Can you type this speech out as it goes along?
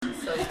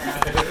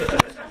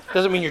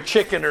Doesn't mean you're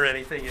chicken or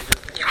anything. You just...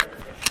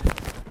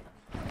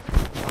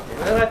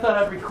 And then I thought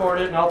I'd record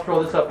it, and I'll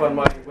throw this up on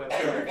my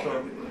website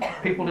so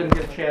people didn't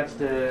get a chance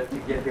to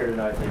get here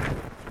tonight.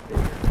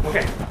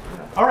 Okay.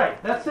 All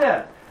right, that's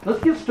it.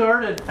 Let's get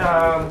started.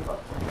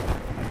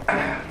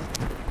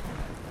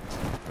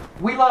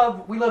 We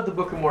love the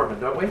Book of Mormon,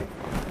 don't we?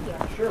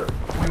 Yeah, sure.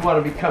 We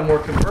want to become more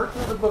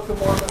conversant with the Book of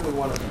Mormon. We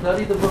want to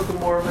study the Book of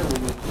Mormon. We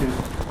need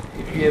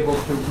to be able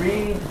to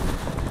read,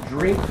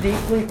 drink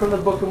deeply from the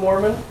Book of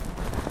Mormon.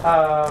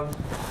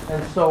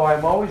 And so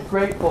I'm always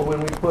grateful when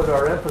we put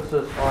our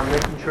emphasis on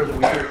making sure that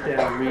we understand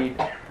and read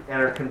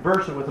and are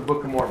conversant with the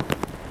Book of Mormon.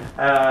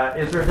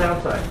 Is there a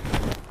downside?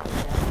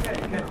 Yeah,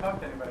 you can't talk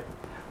to anybody.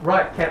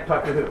 Right, can't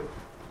talk to who?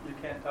 You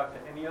can't talk to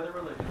any other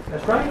religion.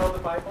 That's right. They know the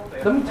Bible.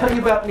 Let me tell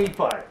you about Nephi.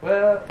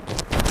 Well,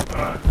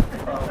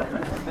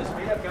 this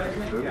meetup, guys?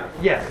 Yeah.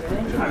 yes.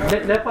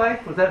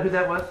 Nephi? Was that who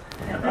that was?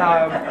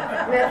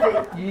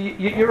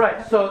 You're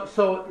right.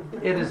 So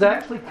it has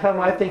actually come,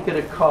 I think, at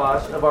a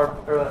cost of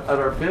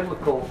our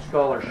biblical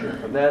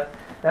scholarship, and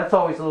that's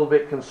always a little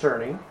bit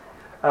concerning.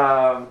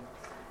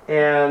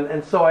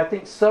 And so I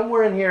think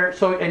somewhere in here,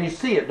 and you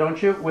see it,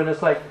 don't you? When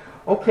it's like,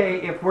 okay,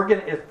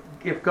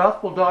 if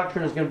gospel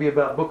doctrine is going to be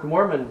about Book of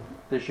Mormon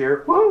this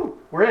year, woo,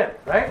 we're in,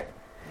 right?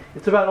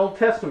 It's about Old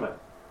Testament.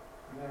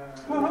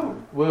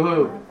 Woohoo!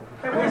 Woohoo!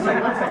 Hey, wait a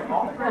second.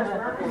 All the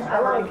miracles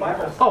are in the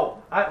Bible. Oh,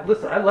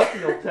 listen, I love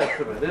the Old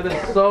Testament.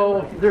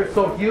 They're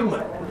so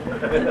human.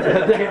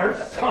 They are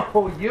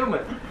so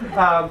human.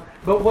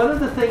 But one of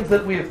the things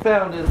that we have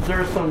found is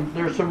there's some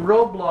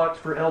roadblocks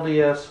for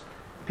LDS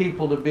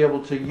people to be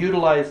able to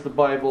utilize the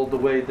Bible the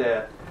way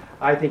that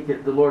I think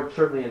the Lord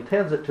certainly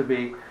intends it to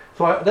be.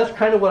 So that's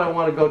kind of what I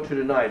want to go to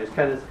tonight. It's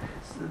kind of,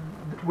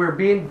 we're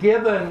being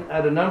given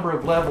at a number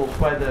of levels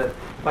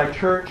by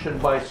church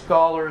and by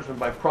scholars and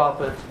by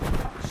prophets.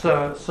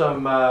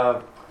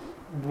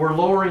 We're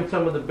lowering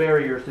some of the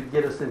barriers to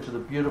get us into the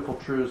beautiful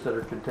truths that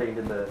are contained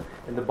in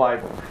the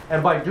Bible.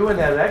 And by doing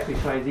that, it actually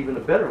shines even a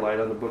better light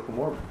on the Book of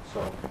Mormon.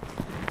 So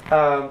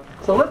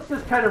let's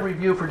just kind of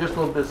review for just a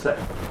little bit of a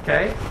second.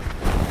 Okay?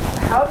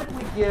 How did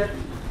we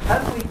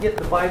get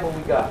the Bible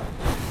we got?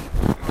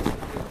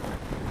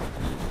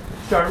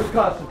 Started with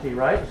Constantine,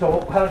 right?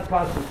 So how did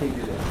Constantine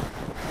do this?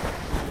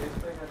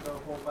 Basically had the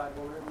whole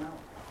Bible written out.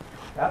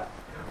 Yeah.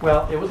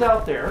 Well, it was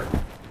out there.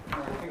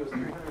 I think it was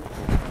 300.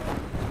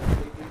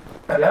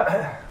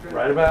 Yeah.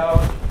 Right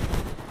about.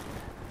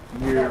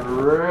 You're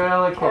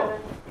really close.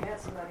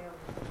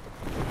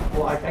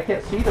 Well, I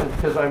can't see them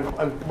because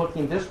I'm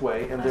looking this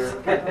way, and they're.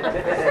 I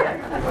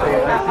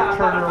should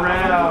turn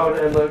around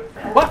and look.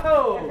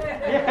 Whoa!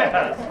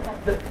 Yes.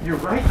 You're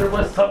right. There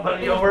was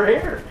somebody over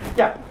here.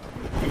 Yeah.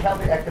 He held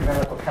the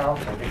ecumenical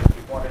council because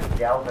he wanted to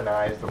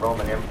galvanize the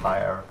Roman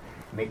Empire,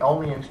 and the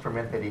only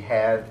instrument that he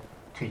had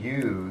to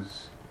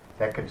use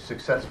that could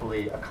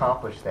successfully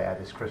accomplish that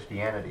is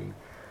Christianity.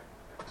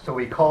 So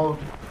he called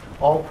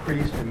all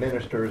priests and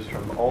ministers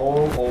from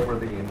all over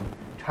the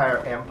entire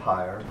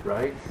empire,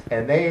 Right.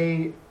 and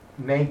they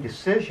made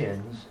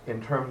decisions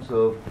in terms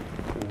of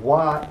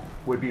what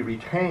would be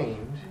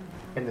retained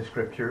in the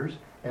scriptures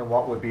and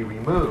what would be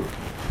removed.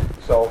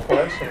 So, for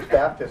instance,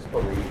 Baptists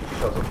believe,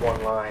 because of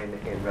one line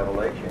in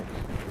Revelations,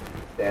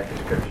 that the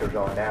scriptures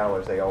are now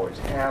as they always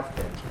have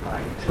been.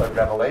 But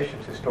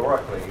Revelations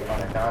historically,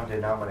 on a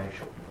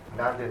non-denominational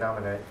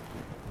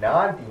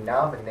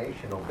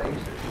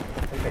basis,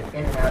 has been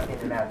in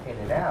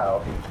and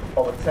out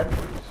over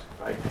centuries.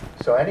 Right.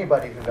 So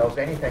anybody who knows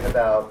anything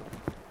about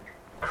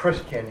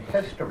Christian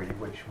history,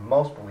 which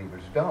most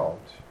believers don't,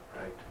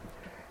 Right.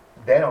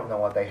 they don't know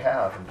what they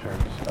have in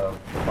terms of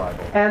the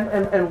Bible.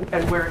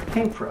 And where it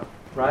came from,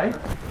 right?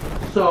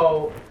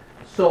 So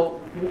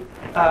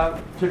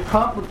to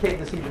complicate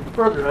this even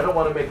further, I don't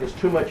want to make this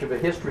too much of a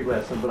history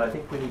lesson, but I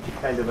think we need to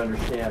kind of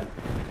understand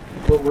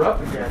what we're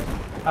up against.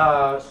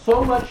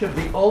 So much of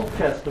the Old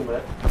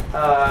Testament,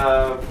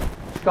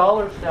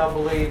 scholars now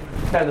believe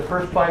kind of the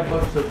first 5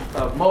 books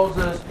of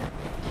Moses,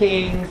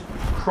 Kings,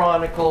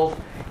 Chronicles,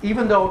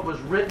 even though it was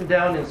written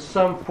down in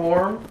some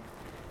form,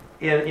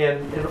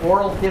 in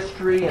oral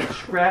history and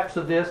scraps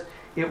of this,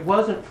 it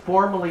wasn't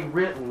formally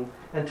written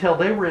until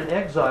they were in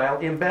exile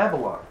in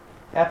Babylon,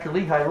 after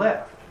Lehi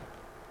left.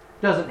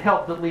 Doesn't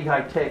help that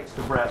Lehi takes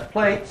the brass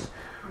plates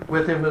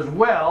with him as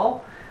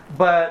well,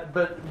 but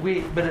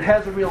it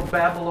has a real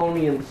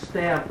Babylonian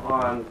stamp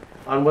on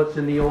what's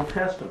in the Old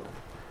Testament.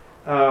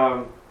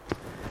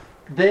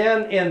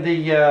 Then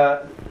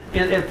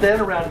then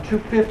around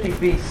 250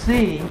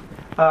 BC,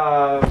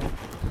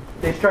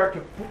 they start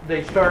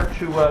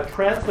to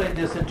translate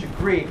this into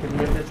Greek, and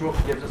this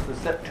gives us the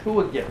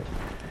Septuagint,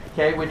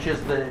 okay, which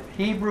is the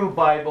Hebrew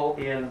Bible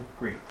in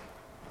Greek,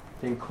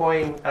 in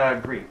Koine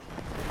Greek.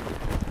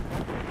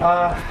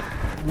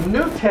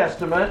 New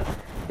Testament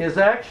is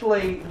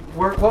actually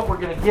what we're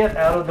going to get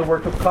out of the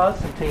work of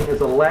Constantine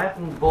is a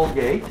Latin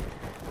Vulgate.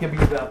 It can be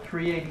about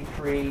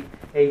 383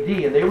 AD,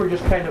 and they were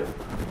just kind of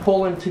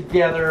pulling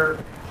together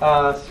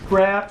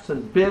scraps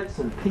and bits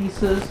and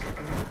pieces.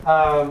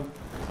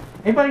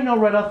 Anybody know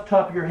right off the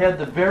top of your head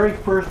the very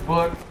first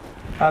book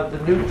of the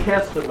New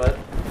Testament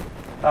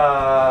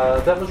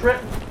that was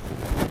written?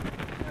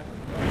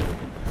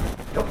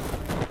 Nope.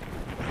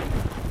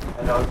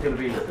 I know it's going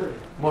to be,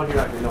 well, you're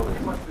not going to know this.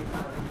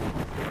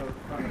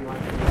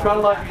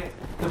 Chronological.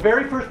 The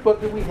very first book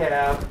that we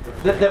have,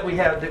 that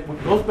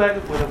goes back,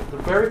 the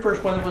very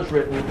first one that was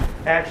written,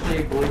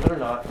 actually, believe it or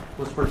not,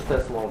 was 1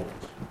 Thessalonians.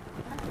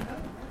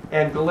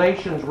 And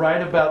Galatians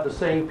right about the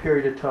same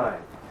period of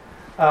time.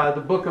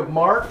 The book of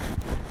Mark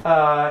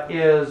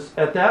is,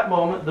 at that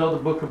moment, though,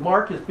 the book of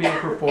Mark is being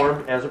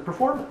performed as a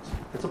performance.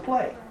 It's a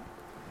play.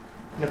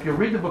 And if you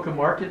read the book of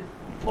Mark, it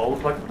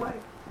flows like a play.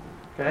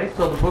 Okay,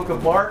 so the book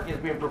of Mark is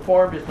being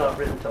performed. It's not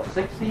written until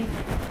 60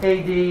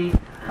 A.D.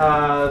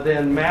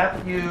 Then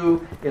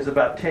Matthew is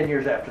about 10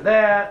 years after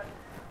that.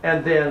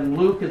 And then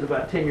Luke is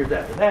about 10 years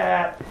after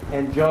that.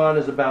 And John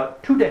is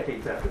about 2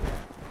 decades after that.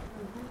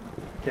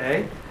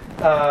 Okay?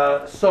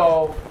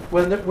 So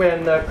when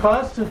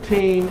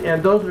Constantine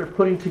and those that are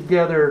putting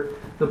together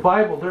the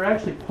Bible, they're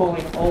actually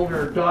pulling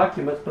older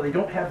documents, but they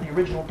don't have the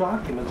original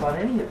documents on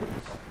any of these.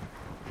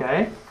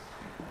 Okay?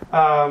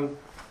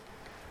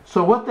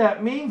 So what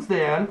that means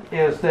then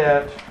is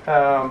that,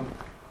 let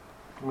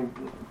me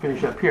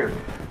finish up here.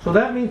 So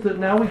that means that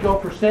now we go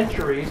for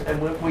centuries,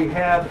 and what we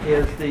have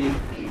is the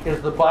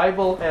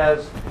Bible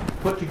as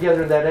put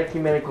together in that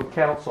ecumenical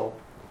council.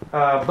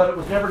 But it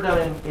was never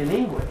done in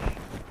English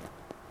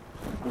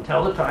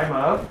until the time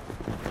of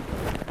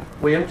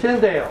William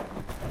Tyndale.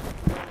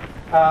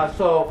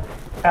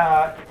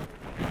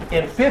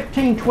 In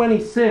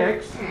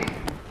 1526,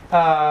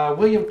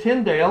 William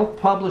Tyndale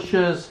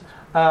publishes,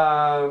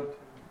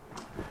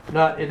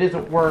 it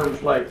isn't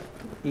Worms like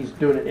he's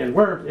doing it in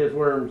Worms, it's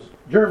Worms,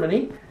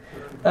 Germany.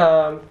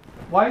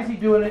 Why is he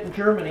doing it in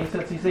Germany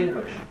since he's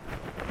English?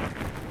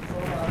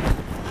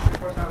 Of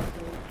course,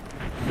 obviously,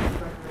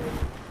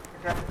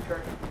 the Catholic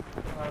Church,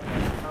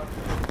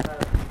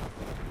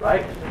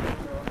 Right?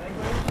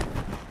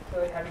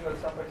 so they had to go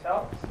someplace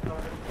else in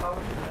order to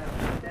publish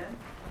and then.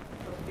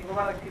 So people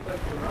like people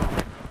like Jerome,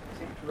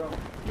 St. Jerome.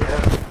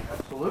 Yes,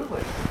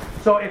 absolutely.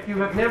 So if you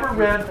have never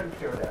read,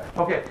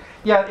 okay,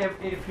 yeah,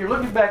 if you're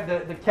looking back,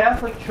 the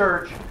Catholic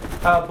Church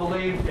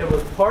believed it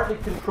was partly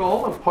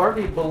control and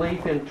partly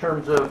belief in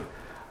terms of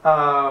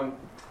kind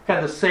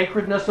of the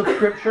sacredness of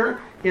Scripture,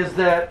 is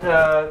that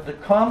the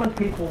common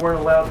people weren't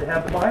allowed to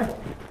have the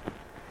Bible.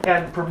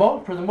 And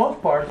for the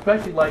most part,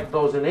 especially like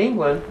those in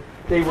England,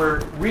 they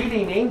were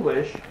reading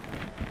English,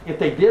 if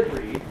they did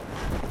read,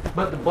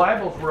 but the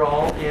Bibles were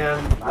all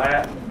in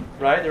Latin,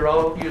 right? They're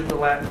all using the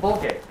Latin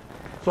Vulgate.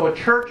 So a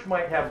church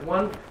might have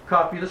one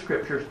copy of the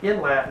Scriptures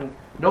in Latin,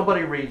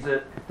 nobody reads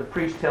it, the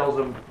priest tells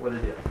them what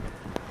it is.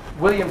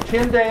 William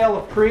Tyndale,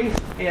 a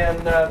priest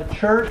in the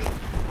church,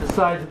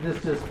 decides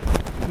that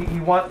he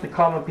wants the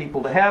common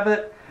people to have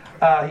it.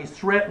 He's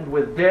threatened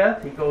with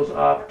death. He goes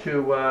off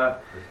to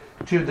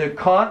the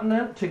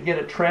continent to get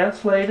it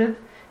translated.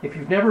 If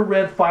you've never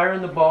read Fire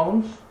in the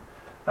Bones,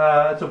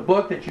 it's a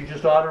book that you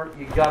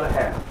gotta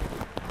have.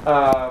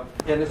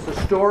 And it's the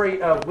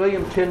story of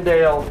William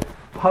Tyndale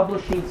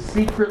publishing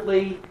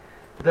secretly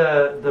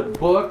the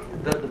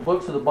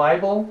books of the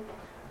Bible,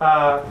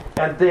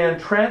 and then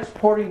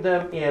transporting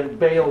them in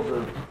bales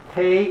of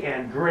hay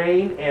and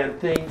grain and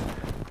things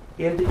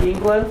into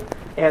England,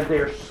 and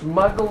they're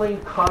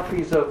smuggling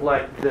copies of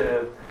like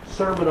the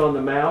Sermon on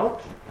the Mount.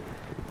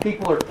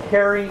 People are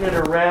carrying it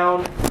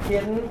around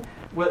hidden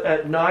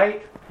at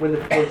night. When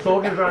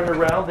soldiers aren't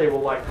around, they will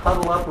like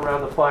huddle up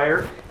around the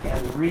fire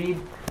and read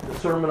the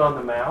Sermon on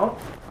the Mount.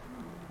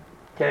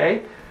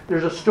 Okay?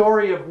 There's a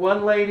story of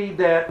one lady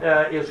that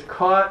is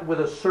caught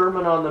with a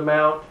Sermon on the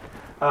Mount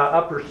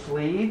up her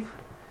sleeve,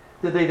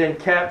 that they then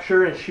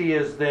capture, and she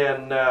is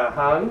then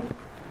hung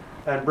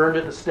and burned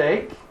at the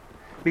stake,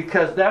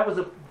 because that was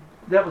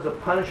a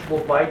punishable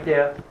by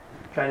death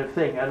kind of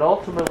thing. And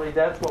ultimately,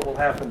 that's what will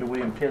happen to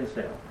William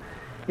Tyndale,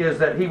 is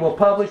that he will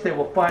publish, they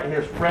will find,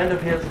 his friend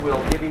of his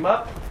will give him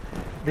up,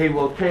 they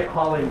will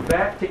haul him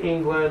back to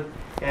England,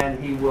 and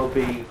he will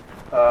be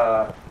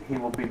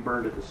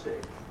burned at the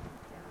stake.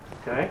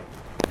 Okay?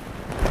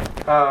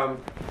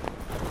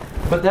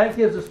 But that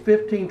gives us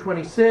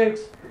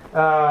 1526,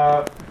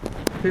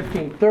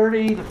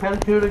 1530, the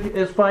Pentateuch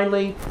is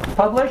finally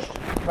published.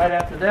 Right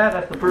after that,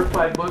 that's the first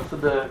 5 books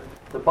of the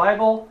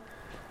Bible.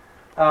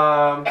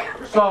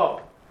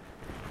 So,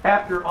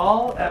 after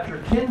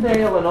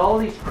Tyndale and all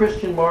these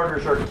Christian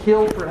martyrs are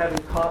killed for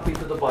having copies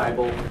of the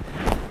Bible,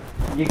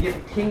 you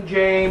get King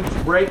James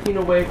breaking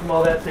away from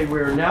all that, say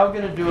we're now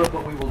going to do it,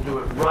 but we will do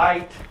it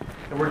right,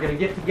 and we're going to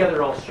get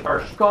together all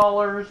our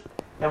scholars,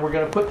 and we're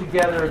going to put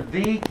together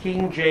the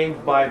King James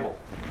Bible.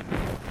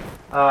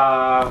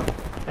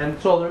 And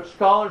so the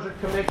scholars are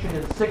commissioned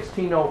in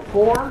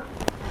 1604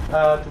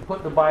 to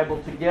put the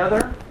Bible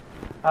together.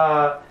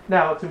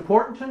 Now, it's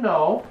important to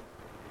know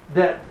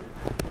that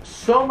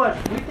so much,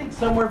 we think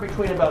somewhere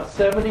between about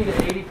 70 to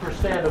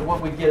 80% of what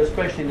we get,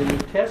 especially in the New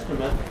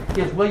Testament,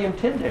 is William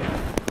Tyndale.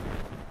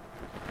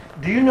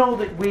 Do you know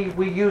that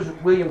we use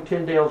William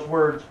Tyndale's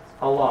words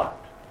a lot?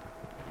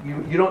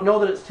 You don't know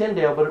that it's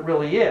Tyndale, but it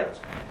really is.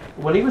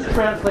 When he was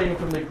translating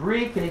from the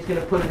Greek and he's going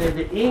to put it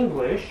into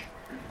English,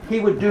 he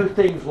would do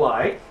things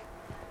like,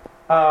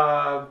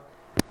 the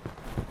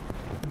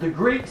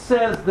Greek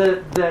says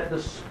that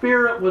the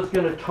Spirit was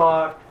going to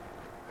talk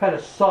kind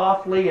of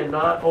softly and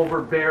not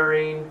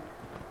overbearing.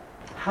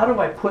 How do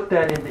I put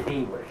that into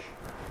English?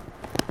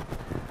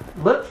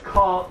 Let's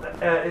call,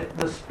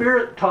 the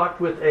Spirit talked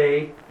with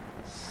a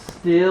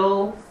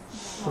still,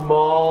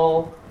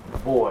 small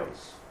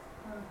voice.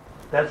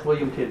 That's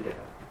William Tyndale.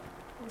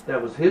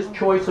 That was his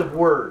choice of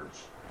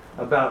words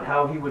about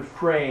how he would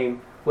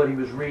frame what he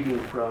was reading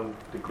from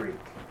the Greek.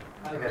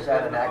 And is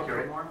that an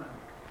accurate?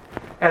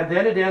 And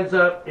then it ends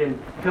up in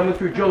coming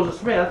through Joseph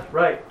Smith,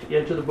 right,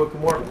 into the Book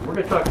of Mormon. We're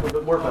going to talk a little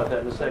bit more about that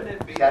in a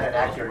second. Is that an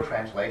accurate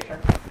translation?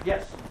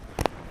 Yes.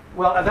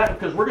 Well, that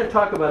because we're going to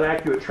talk about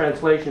accurate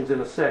translations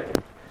in a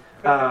second.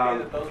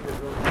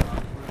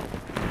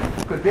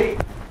 Could be.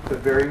 Could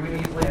very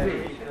easily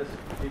be.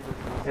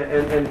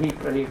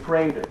 And he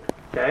framed it.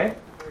 Okay.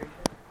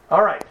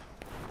 All right.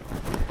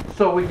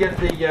 So we get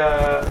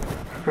the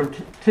from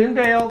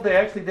Tyndale. They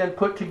actually then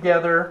put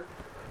together.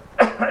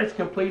 It's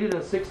completed in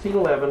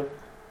 1611,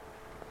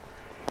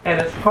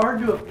 and it's hard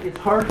to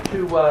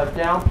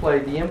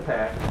downplay the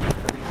impact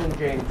of the King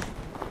James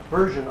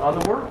version on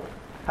the world.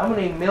 How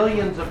many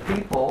millions of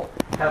people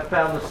have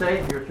found the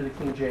Savior through the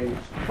King James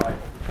Bible?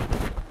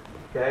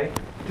 Okay,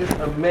 just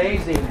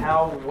amazing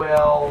how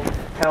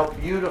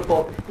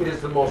beautiful. It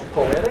is the most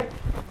poetic.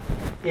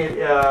 It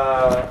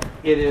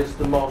is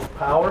the most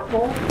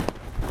powerful,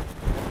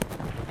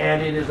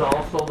 and it is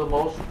also the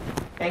most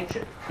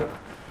ancient.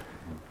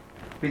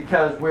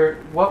 Because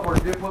what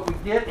we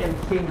get in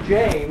King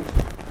James,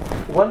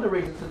 one of the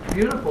reasons it's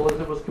beautiful is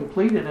it was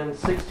completed in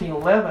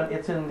 1611.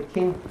 It's in the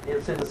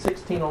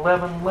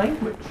 1611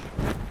 language.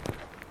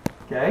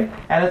 Okay,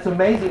 and it's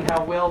amazing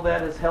how well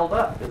that is held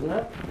up, isn't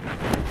it?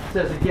 It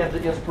says again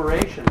the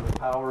inspiration, the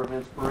power of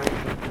inspiration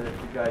to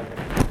guide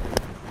them.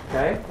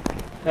 Okay,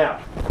 now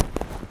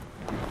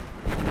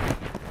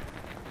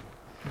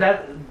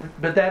that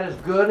is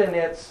good, and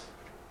it's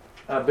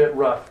a bit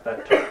rough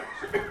at times.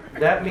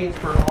 That means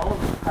for all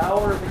of the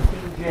power of the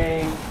King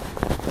James,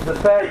 the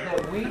fact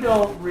that we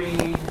don't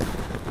read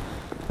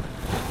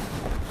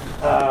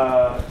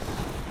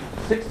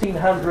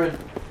 1600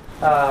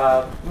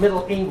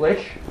 Middle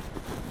English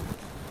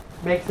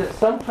makes it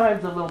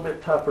sometimes a little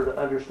bit tougher to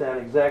understand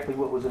exactly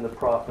what was in the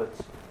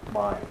prophet's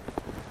mind.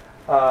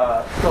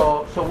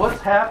 So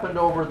what's happened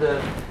over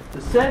the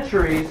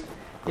centuries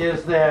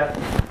is that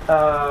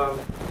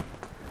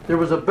there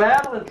was a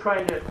battle in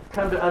trying to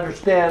come to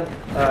understand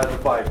the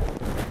Bible.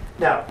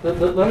 Now,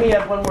 let me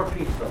add one more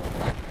piece, though.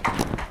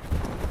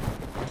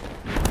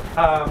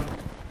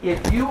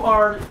 If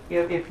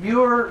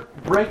you're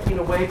breaking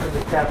away from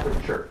the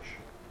Catholic Church,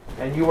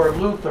 and you are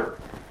Luther,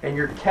 and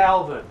you're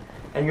Calvin,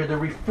 and you're the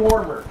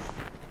Reformers,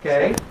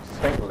 okay?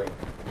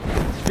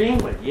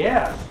 Zwingli,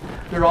 yes.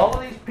 There are all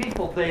of these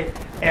people. They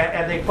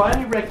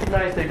finally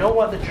recognize they don't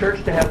want the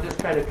church to have this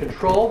kind of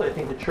control. They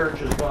think the church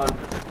has gone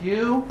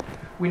askew.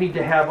 We need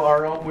to have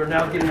our own. We're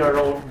now getting our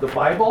own, the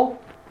Bible.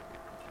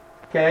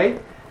 Okay?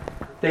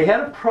 They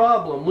had a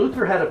problem.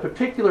 Luther had a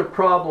particular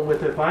problem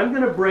with, if I'm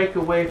going to break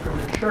away from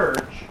the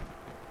church,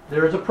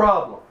 there is a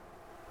problem.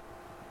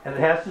 And it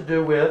has to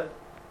do with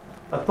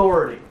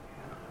authority.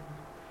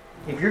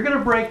 If you're going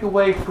to break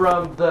away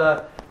from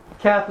the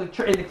Catholic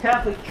Church, in the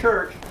Catholic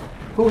Church,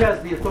 who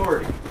has the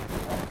authority?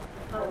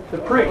 The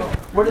priest.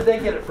 Where did they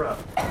get it from?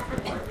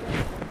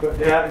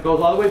 Yeah, it goes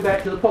all the way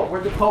back to the Pope.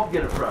 Where did the Pope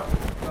get it from?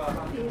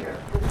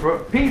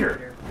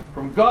 Peter.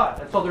 From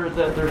God. And so there's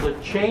a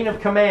chain of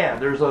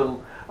command. There's a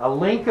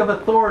link of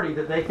authority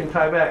that they can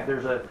tie back.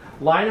 There's a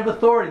line of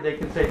authority they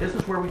can say, this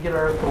is where we get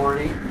our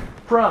authority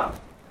from.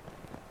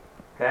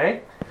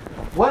 Okay?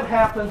 What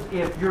happens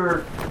if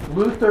you're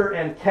Luther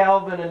and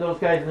Calvin and those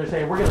guys and they're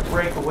saying, we're going to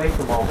break away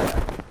from all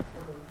that?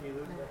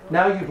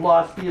 Now you've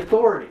lost the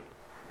authority.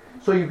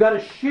 So you've got to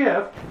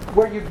shift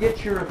where you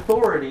get your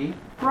authority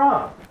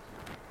from.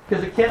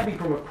 Because it can't be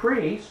from a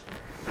priest.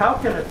 How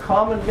can a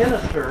common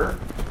minister,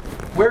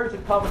 where is a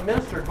common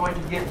minister going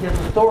to get his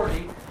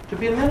authority to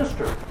be a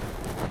minister?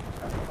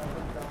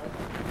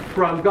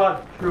 From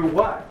God. Through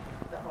what?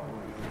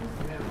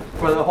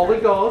 For the Holy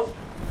Ghost.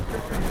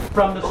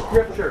 From the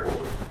Scriptures.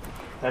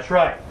 That's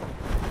right.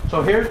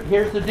 So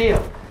here's the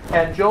deal.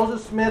 And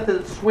Joseph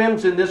Smith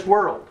swims in this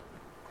world.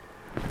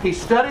 He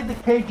studied the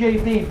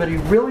KJV, but he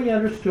really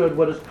understood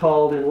what is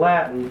called in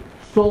Latin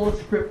sola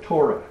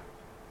scriptura.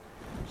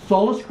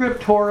 Sola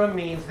scriptura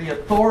means the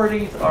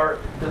authority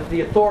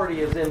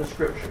is in the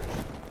Scriptures.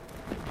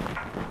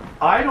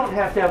 I don't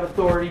have to have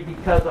authority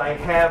because I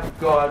have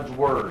God's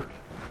Word.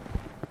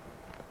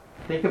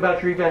 Think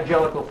about your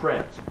evangelical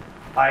friends.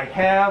 I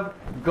have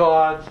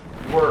God's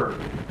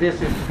Word.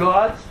 This is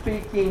God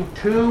speaking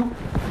to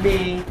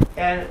me,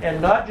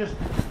 and not just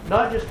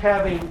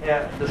having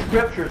the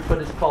Scriptures, but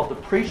it's called the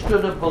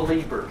priesthood of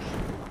believers.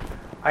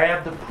 I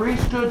have the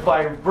priesthood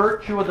by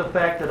virtue of the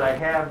fact that I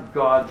have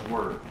God's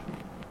Word.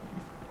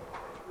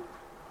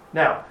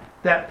 Now,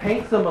 that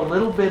paints them a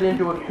little bit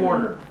into a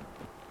corner.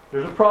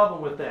 There's a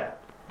problem with that.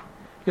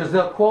 Because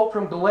they'll quote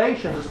from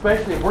Galatians,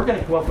 especially if we're going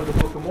to come up with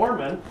the Book of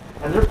Mormon,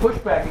 and their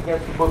pushback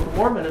against the Book of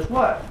Mormon is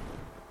what?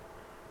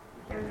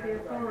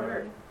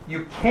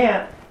 You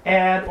can't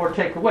add or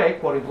take away,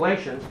 quoting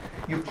Galatians,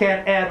 you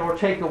can't add or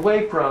take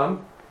away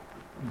from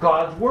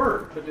God's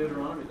Word. But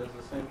Deuteronomy does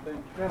the same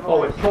thing.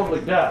 Oh, it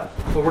totally does.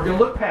 But we're going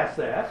to look past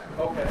that.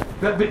 Okay.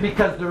 But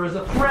because there is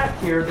a threat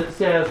here that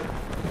says,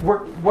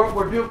 what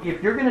we're doing,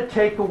 if you're going to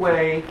take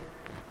away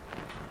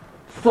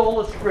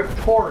sola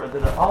scriptura,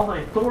 that all the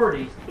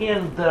authorities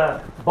in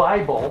the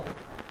Bible,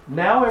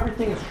 now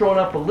everything is thrown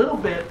up a little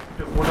bit.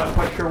 We're not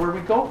quite sure where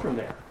we go from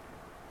there.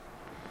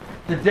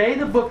 The day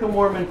the Book of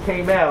Mormon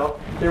came out,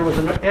 there was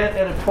an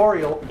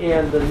editorial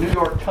in the New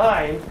York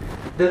Times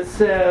that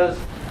says,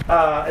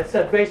 it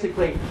said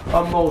basically,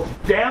 a most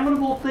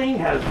damnable thing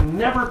has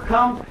never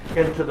come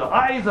into the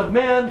eyes of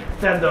men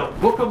than the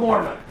Book of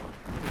Mormon.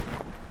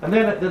 And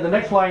then the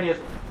next line is,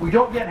 we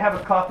don't yet have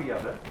a copy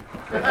of it.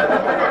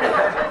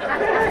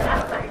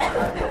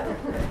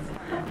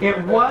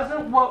 It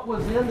wasn't what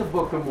was in the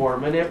Book of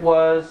Mormon, it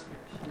was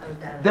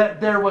that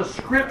there was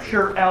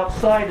scripture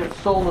outside of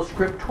sola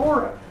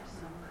scriptura.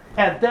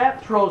 And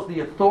that throws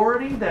the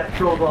authority, that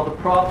throws all the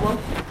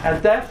problems,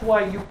 and that's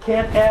why you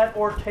can't add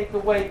or take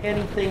away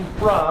anything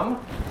from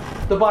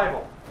the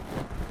Bible.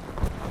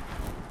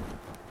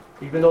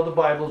 Even though the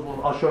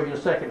Bible, I'll show you in a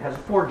second, has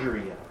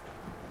forgery in it.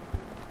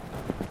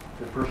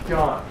 The 1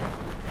 John.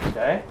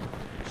 Okay?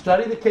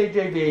 Study the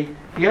KJV.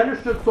 He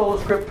understood sola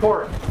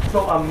scriptura.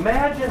 So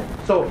imagine,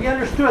 so he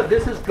understood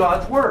this is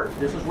God's Word.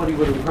 This is what he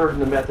would have heard in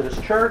the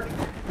Methodist Church.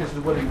 This is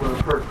what he would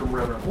have heard from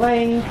Reverend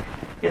Lane.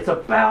 It's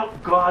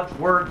about God's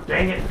Word.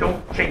 Dang it,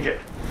 don't change it.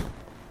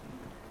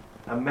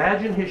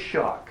 Imagine his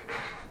shock.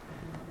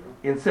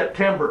 In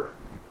September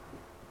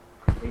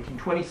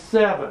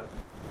 1827,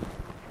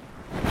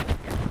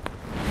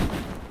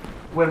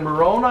 when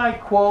Moroni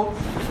quotes,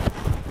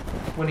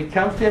 when he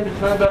comes to him to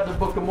tell him about the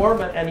Book of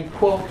Mormon, and he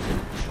quotes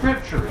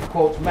Scripture, he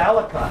quotes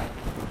Malachi.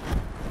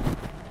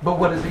 But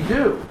what does he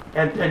do?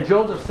 And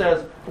Joseph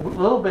says, a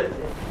little bit,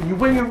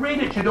 when you read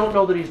it, you don't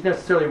know that he's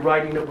necessarily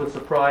writing it with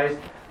surprise,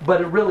 but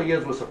it really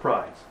is with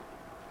surprise.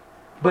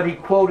 But he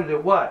quoted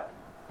it what?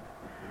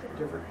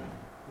 Differently.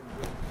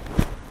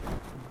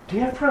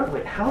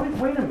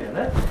 Wait a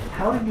minute.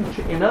 How did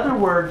you, in other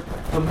words,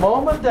 the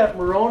moment that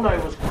Moroni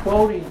was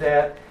quoting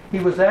that, he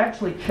was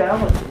actually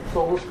challenging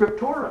sola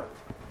scriptura.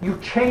 You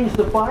changed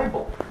the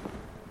Bible.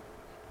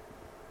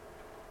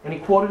 And he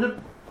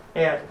quoted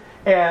it,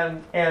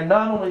 and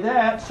not only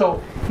that,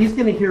 so he's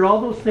going to hear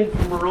all those things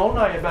from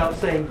Moroni about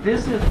saying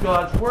this is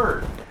God's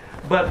Word.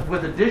 But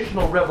with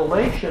additional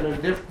revelation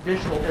and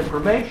additional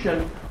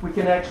information, we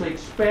can actually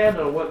expand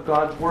on what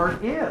God's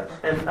Word is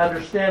and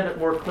understand it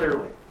more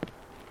clearly.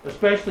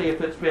 Especially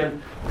if it's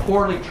been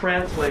poorly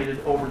translated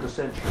over the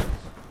centuries,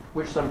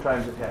 which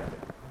sometimes it has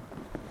been.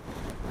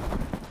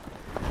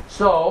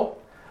 So,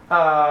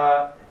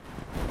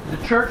 the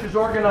church is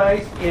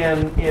organized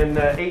in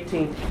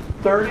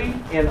 1830,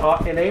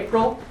 in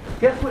April.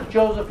 Guess what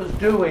Joseph is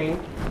doing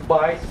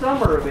by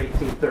summer of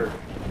 1830?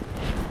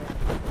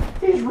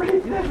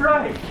 That's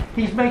right.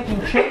 He's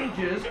making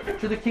changes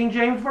to the King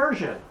James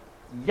Version.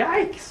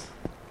 Yikes!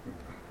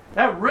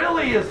 That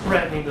really is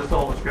threatening the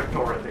sola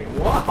scriptura thing.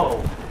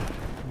 Whoa!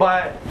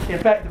 But in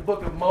fact, the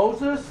Book of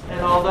Moses and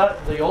all that,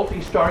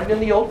 he's starting in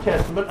the Old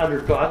Testament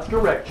under God's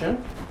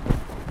direction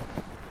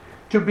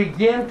to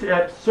begin to,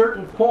 at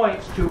certain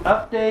points, to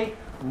update,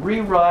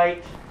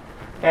 rewrite,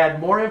 add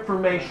more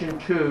information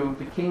to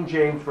the King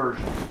James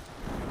Version.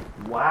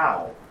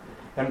 Wow!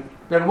 And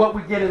then what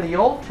we get in the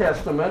Old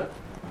Testament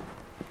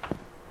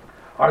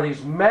are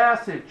these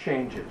massive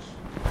changes.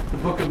 The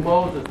Book of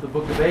Moses, the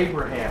Book of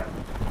Abraham.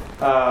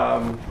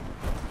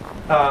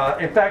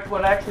 In fact,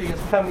 what actually is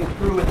coming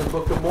through in the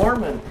Book of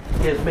Mormon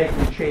is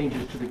making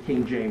changes to the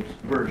King James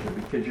Version,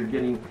 because you're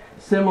getting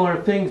similar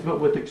things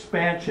but with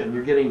expansion.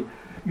 You're getting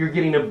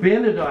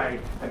Abinadi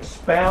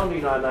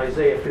expounding on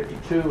Isaiah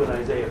 52 and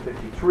Isaiah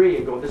 53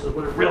 and going, this is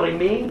what it really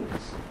means.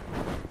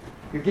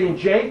 You're getting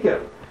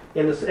Jacob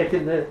in 2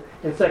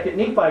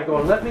 Nephi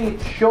going, let me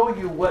show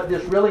you what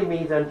this really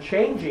means, and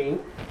changing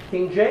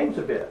King James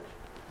a bit.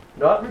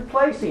 Not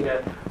replacing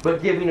it,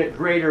 but giving it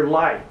greater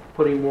light,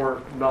 putting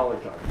more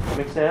knowledge on it. Does that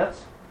make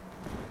sense?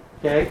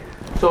 Okay?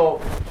 So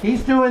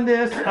he's doing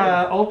this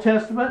Old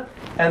Testament,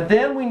 and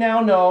then we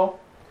now know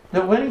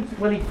that when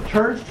he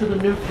turns to the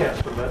New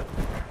Testament,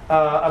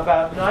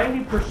 about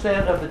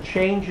 90% of the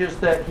changes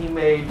that he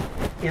made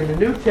in the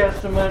New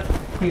Testament,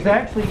 he's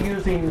actually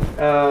using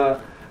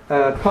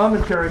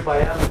commentary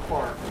by Adam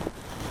Clarke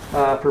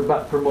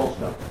for most of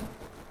them.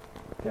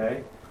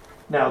 Okay?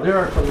 Now, there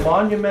are some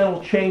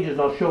monumental changes,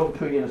 I'll show them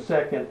to you in a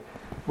second,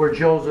 where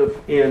Joseph,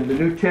 in the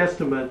New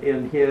Testament,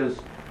 in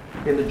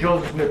the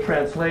Joseph Smith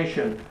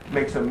translation,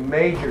 makes a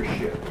major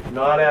shift.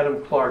 Not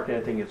Adam Clarke,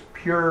 anything. It's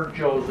pure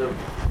Joseph,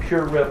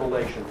 pure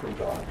revelation from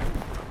God.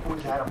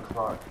 Who's Adam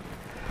Clarke?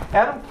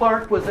 Adam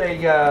Clarke was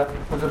a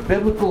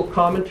biblical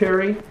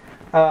commentary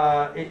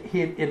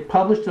it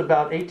published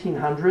about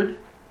 1800,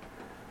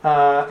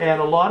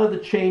 and a lot of the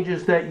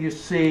changes that you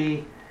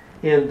see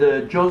in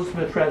the Joseph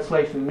Smith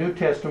translation of the New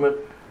Testament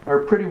are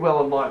pretty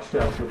well in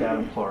lockstep with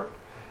Adam Clarke.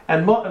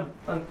 And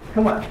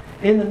come on,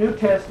 in the New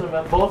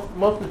Testament, most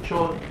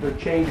of the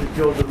changes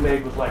Joseph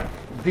made was like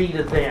thee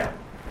to them,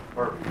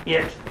 or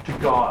it to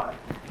God.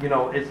 You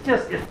know, it's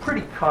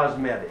pretty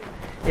cosmetic.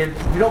 You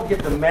don't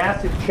get the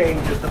massive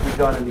changes that we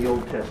got in the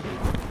Old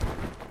Testament.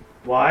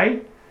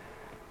 Why?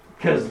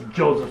 Because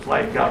Joseph's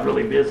life got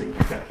really busy.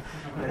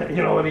 You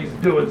know, and he's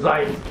doing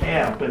Zion's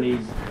camp, and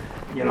he's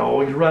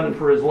running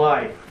for his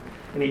life.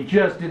 And he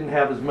just didn't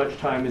have as much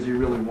time as he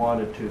really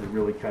wanted to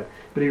really cut.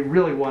 But he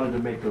really wanted to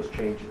make those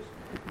changes.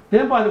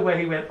 Then, by the way,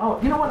 he went,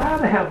 oh, you know what? I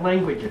ought to have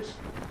languages.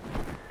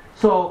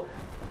 So,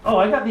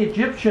 I got the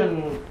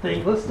Egyptian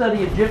thing. Let's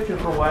study Egyptian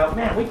for a while.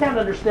 Man, we can't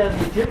understand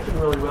the Egyptian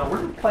really well.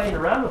 We're just playing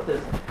around with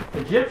this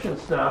Egyptian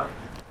stuff.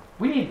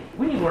 We need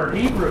to learn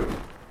Hebrew.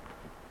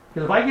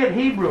 Because if I get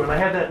Hebrew and I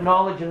have that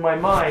knowledge in my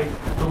mind,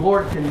 the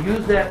Lord can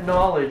use that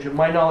knowledge, and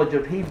my knowledge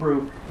of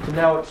Hebrew, to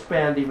now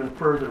expand even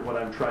further what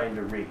I'm trying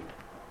to read.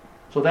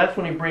 So that's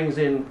when he brings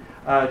in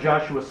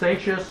Joshua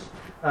Satius,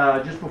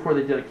 just before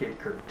they dedicated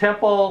Kirk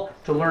Temple,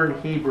 to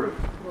learn Hebrew.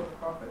 School of the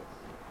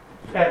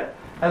Prophets.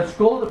 And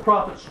School of the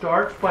Prophets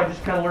starts by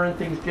just kind of learning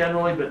things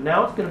generally, but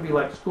now it's going to be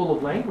like School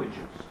of Languages.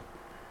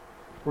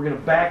 We're going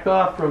to back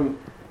off from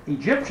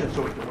Egyptian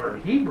so we can learn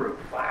Hebrew.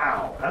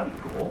 Wow, that'd be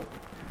cool.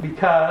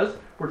 Because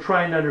we're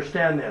trying to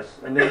understand this.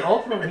 And then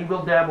ultimately he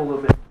will dabble a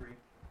little bit in Greek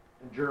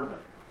and German.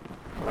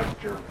 Well,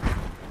 that's German.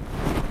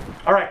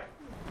 All right.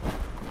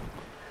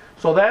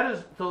 So that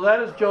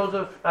is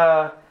Joseph.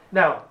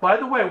 Now, by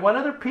the way, one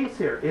other piece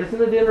here.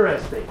 Isn't it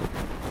interesting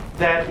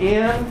that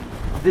in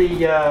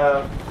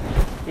the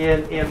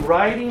in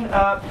writing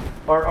up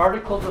our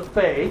articles of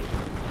faith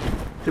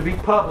to be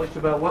published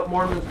about what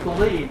Mormons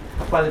believe,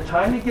 by the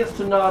time he gets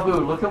to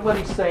Nauvoo, look at what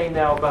he's saying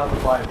now about the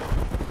Bible.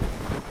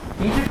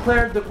 He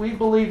declared that we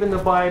believe in the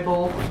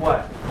Bible,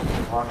 what?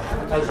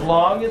 As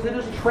long as it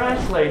is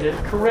translated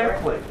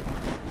correctly.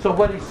 So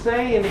what he's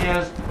saying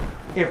is,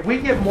 if we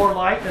get more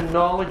light and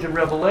knowledge and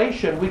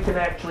revelation, we can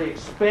actually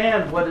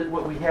expand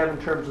what we have in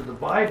terms of the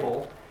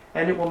Bible,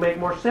 and it will make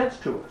more sense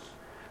to us.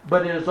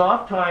 But it is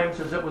oftentimes,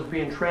 as it was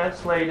being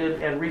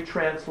translated and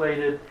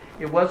retranslated,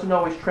 it wasn't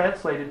always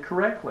translated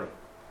correctly.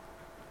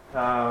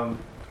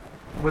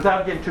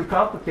 Without getting too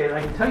complicated,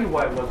 I can tell you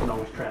why it wasn't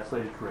always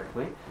translated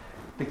correctly.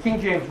 The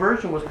King James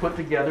Version was put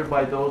together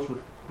by those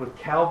with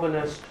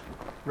Calvinist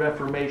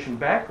Reformation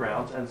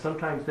backgrounds, and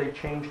sometimes they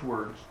changed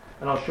words,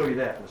 and I'll show you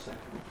that in a second.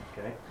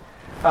 Okay.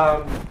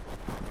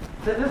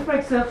 Does this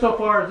make sense so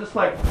far? Is this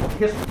like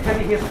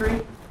heavy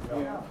history?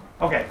 Yeah.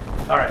 Okay.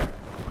 All right.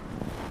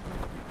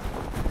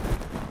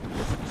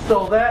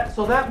 So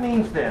that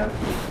means then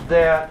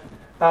that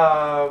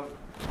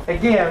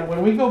again,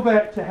 when we go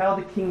back to how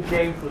the King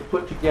James was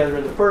put together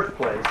in the first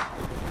place,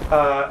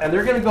 and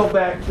they're going to go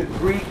back to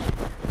Greek,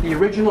 the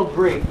original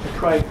Greek, to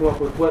try and come up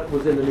with what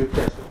was in the New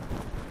Testament.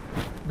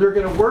 They're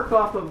going to work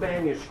off of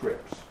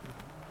manuscripts.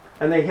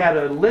 And they had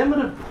a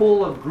limited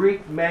pool of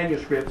Greek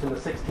manuscripts in the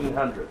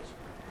 1600s.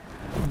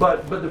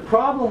 But the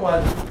problem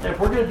was, if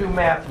we're going to do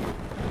Matthew,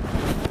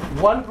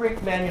 one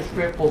Greek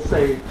manuscript will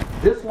say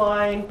this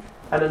line,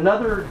 and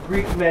another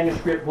Greek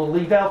manuscript will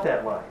leave out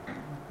that line.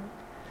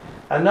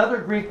 Another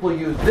Greek will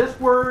use this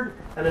word,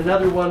 and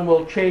another one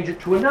will change it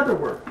to another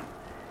word.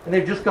 And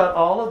they've just got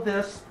all of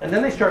this, and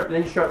then you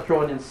start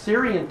throwing in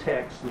Syrian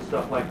texts and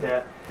stuff like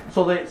that.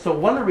 So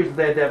one of the reasons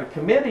they had to have a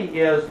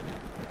committee is,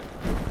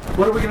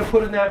 what are we going to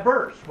put in that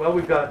verse? Well,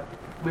 we've got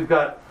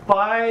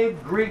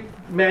 5 Greek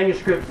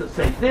manuscripts that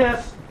say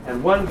this,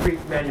 and 1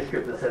 Greek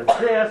manuscript that says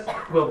this.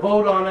 We'll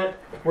vote on it.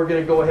 We're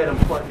going to go ahead and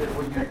plug it.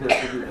 We'll use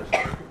this. We'll do this.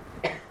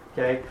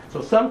 Okay.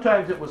 So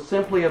sometimes it was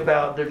simply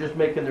about they're just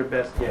making their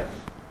best guess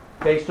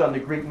based on the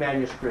Greek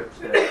manuscripts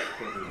that we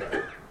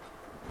have.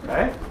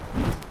 Okay.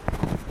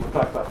 We'll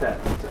talk about that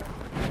in a second.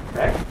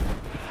 Okay.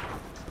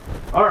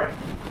 All right.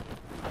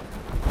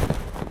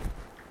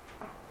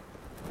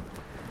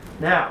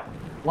 Now,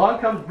 along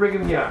comes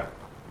Brigham Young.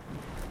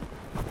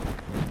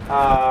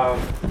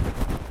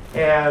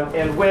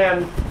 And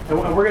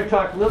we're going to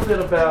talk a little bit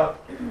about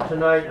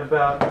tonight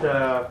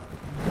about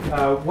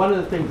one of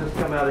the things that's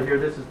come out of here.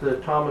 This is the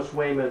Thomas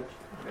Weymouth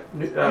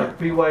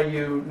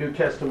BYU New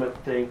Testament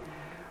thing.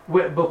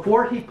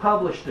 Before he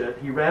published it,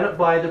 he ran it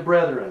by the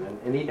brethren,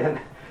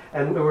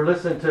 and we were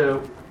listening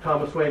to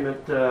Thomas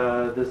Weymouth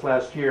this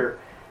last year,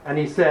 and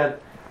he said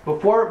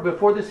before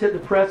this hit the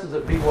presses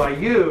at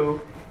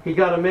BYU, he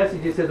got a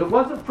message. He says it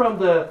wasn't from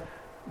the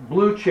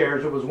blue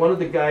chairs, it was one of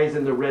the guys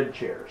in the red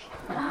chairs.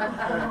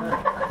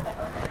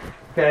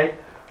 Okay,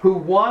 who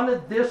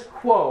wanted this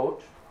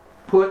quote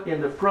put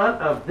in the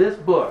front of this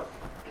book.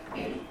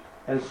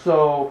 And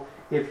so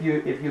if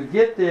you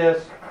get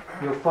this,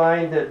 you'll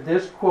find that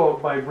this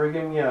quote by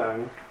Brigham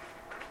Young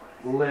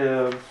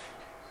lives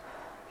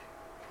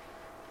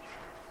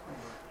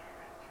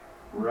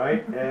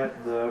right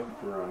at the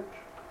front.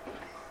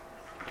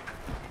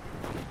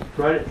 It's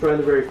right at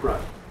the very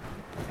front.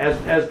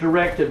 as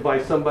directed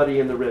by somebody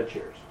in the red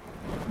chairs.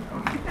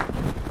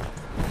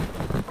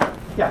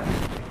 Yeah.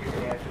 You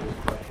can answer this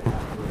question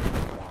afterwards if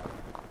you want.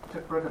 It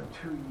took Brigham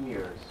 2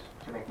 years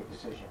to make a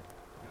decision.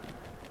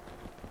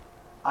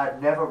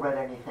 I've never read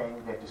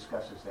anything that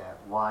discusses that,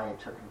 why it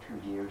took him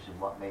 2 years and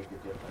what made the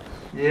difference.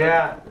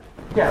 Yeah.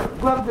 Yeah,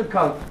 we'll have a good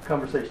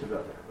conversation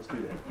about that. Let's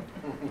do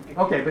that.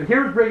 Okay, but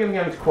here's Brigham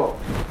Young's quote.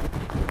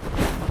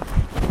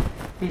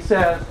 He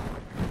says,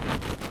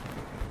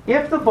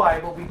 if the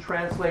Bible be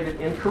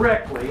translated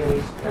incorrectly,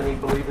 and he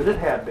believed that it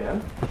had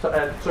been, so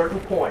at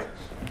certain points,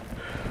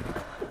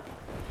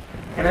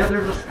 and if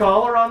there's a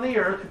scholar on the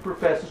earth who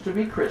professes to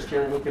be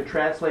Christian and he can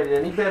translate it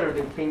any better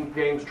than King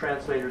James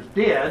translators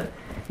did,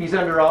 he's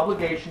under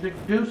obligation to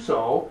do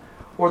so,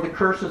 or the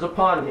curse is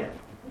upon him.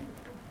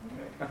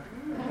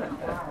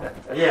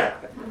 Yeah.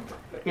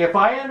 If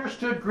I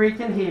understood Greek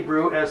and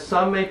Hebrew, as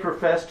some may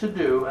profess to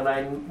do, and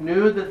I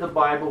knew that the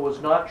Bible was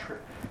not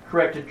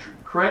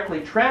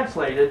correctly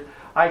translated,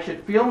 I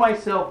should feel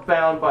myself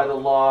bound by the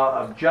law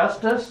of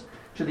justice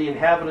to the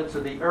inhabitants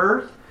of the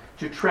earth,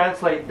 to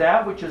translate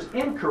that which is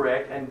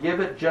incorrect and give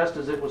it just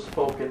as it was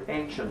spoken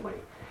anciently.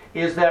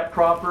 Is that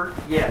proper?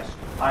 Yes,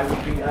 I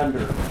would be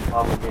under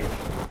obligation.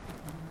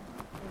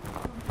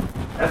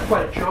 That's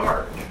quite a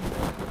charge.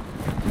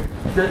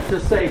 To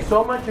say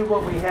so much of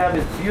what we have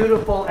is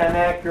beautiful and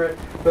accurate,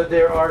 but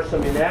there are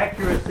some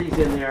inaccuracies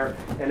in there,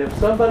 and if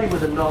somebody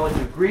with a knowledge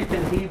of Greek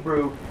and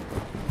Hebrew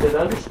that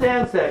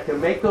understands that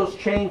can make those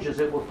changes,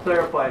 it will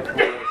clarify for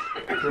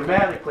us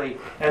dramatically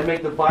and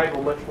make the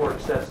Bible much more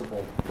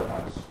accessible to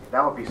us.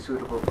 That would be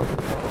suitable for the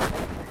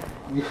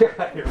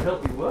Yeah, it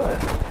really would.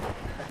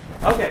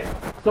 Okay,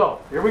 so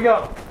here we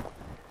go.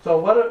 So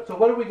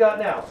what do we got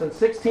now? Since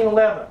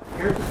 1611,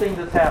 here's the thing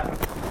that's happened.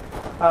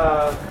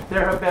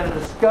 There have been a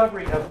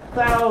discovery of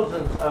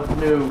thousands of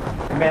new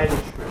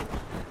manuscripts.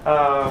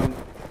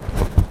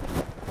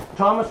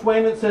 Thomas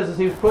Wayman says as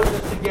he was putting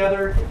this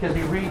together, because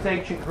he reads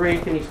ancient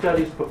Greek and he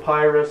studies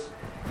papyrus,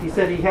 he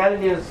said he had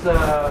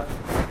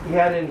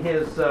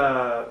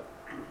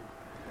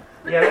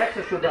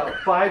access to about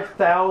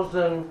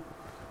 5,000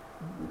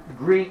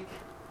 Greek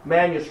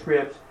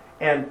manuscripts,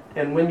 and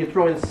when you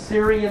throw in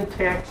Syrian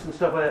texts and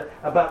stuff like that,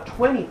 about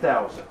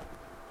 20,000.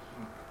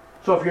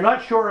 So if you're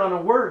not sure on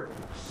a word,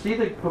 see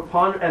the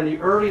preponderance and the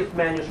earliest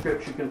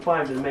manuscripts you can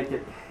find to make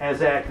it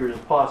as accurate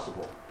as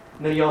possible.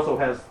 And then he also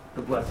has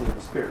the blessing of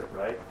the Spirit,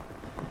 right?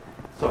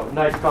 So,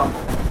 nice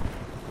compliment.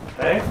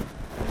 Okay?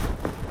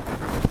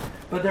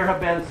 But there have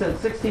been,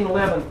 since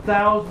 1611,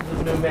 thousands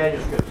of new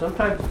manuscripts.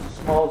 Sometimes it's as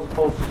small as a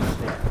postage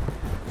stamp.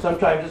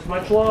 Sometimes it's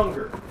much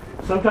longer.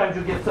 Sometimes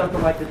you get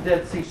something like the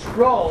Dead Sea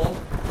Scrolls,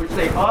 which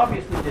they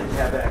obviously didn't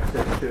have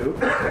access to.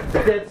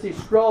 The Dead Sea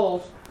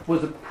Scrolls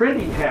was a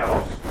printing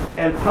house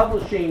and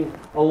publishing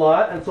a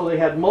lot, and so they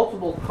had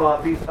multiple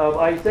copies of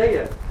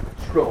Isaiah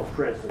scrolls,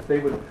 for instance. They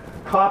would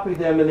copy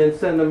them and then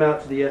send them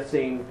out to the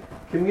Essene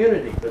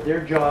community, but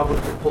their job was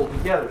to pull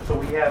together. So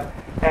we have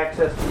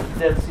access to the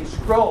Dead Sea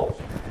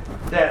Scrolls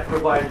that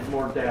provided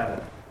more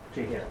data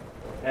to him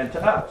and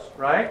to us,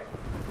 right?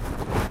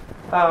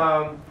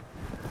 A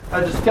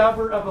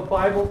discovery of a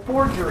Bible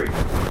forgery,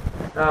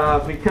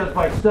 because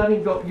by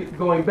studying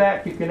going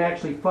back, you can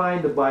actually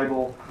find the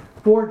Bible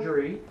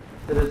forgery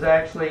that is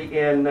actually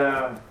in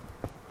 1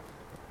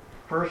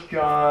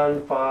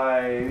 John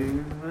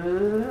 5.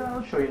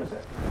 I'll show you in a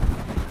second.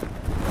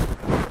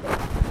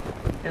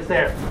 It's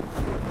there.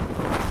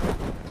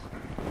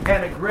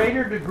 And a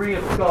greater degree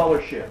of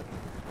scholarship,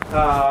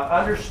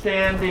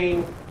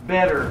 understanding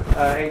better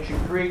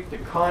ancient Greek, the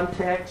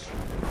context,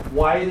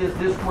 why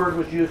this word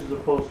was used as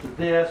opposed to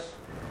this.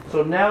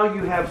 So now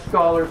you have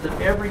scholars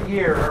that every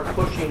year are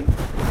pushing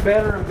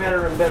better and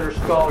better and better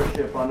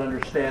scholarship on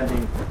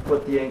understanding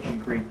what the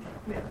ancient Greek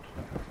meant.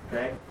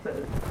 Okay?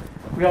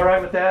 We all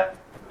right with that?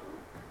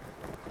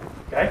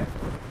 Okay?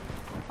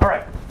 All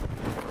right.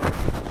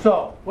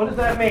 So, what does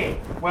that mean?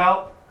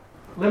 Well,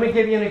 let me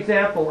give you an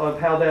example of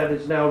how that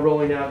is now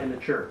rolling out in the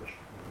church.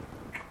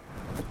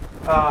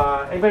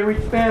 Anybody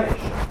read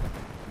Spanish?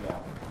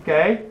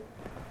 Okay?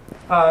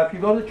 If you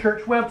go to the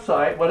church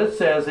website, what it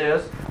says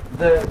is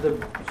the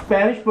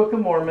Spanish Book of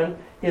Mormon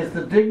is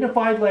the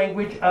dignified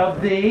language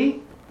of the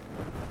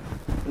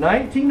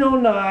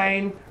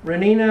 1909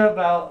 Reina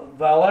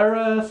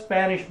Valera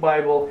Spanish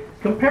Bible,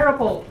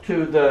 comparable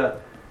to the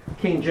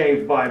King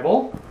James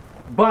Bible,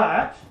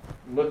 but,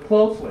 look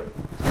closely,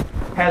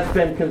 has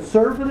been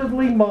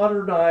conservatively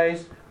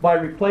modernized by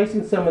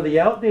replacing some of the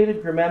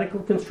outdated grammatical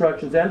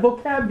constructions and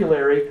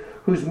vocabulary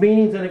whose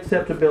meanings and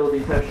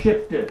acceptabilities have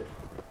shifted.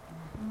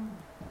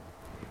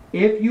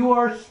 If you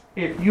are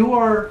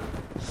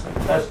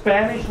a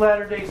Spanish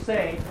Latter-day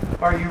Saint,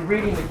 are you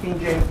reading the King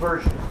James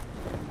Version?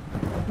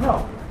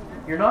 No,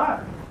 you're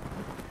not.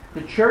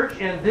 The church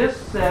in this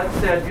sense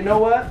said, you know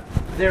what?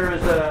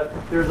 There's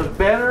a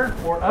better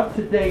or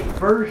up-to-date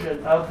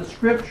version of the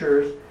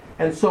Scriptures,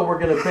 and so we're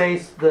going to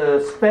base the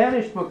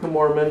Spanish Book of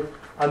Mormon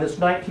on this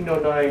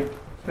 1909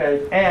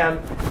 Spanish, and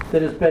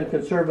that has been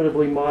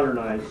conservatively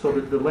modernized so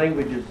that the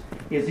language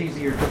is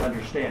easier to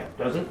understand.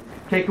 Doesn't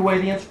take away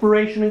the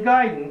inspiration and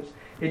guidance.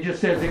 It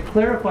just says it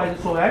clarifies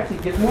it so I actually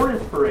get more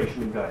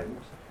inspiration and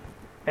guidance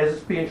as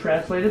it's being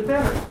translated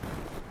better.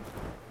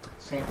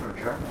 Same for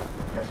German.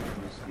 Doesn't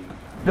use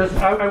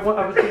the I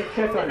was going to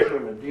check on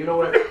German. Do you know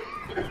what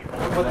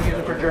they're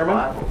using for German?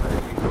 Bible, but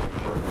it's used in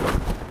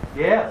German.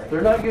 Yes,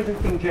 they're not using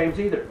King James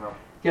either. No.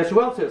 Guess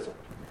who else isn't?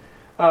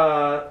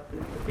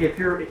 If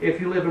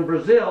you live in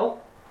Brazil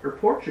or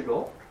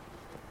Portugal,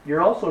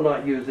 you're also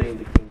not using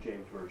the King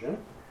James Version.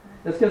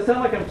 It's going to sound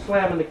like I'm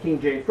slamming the King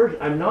James Version.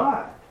 I'm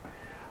not.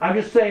 I'm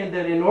just saying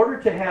that in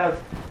order to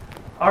have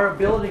our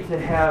ability to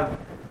have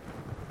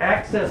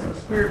access to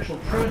spiritual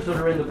truths that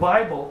are in the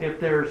Bible, if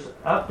there's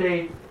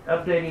updating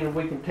and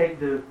we can take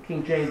the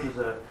King James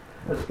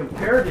as a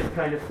comparative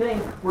kind of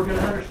thing, we're going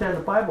to understand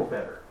the Bible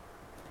better.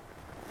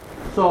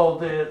 So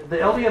the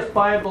LDS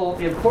Bible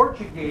in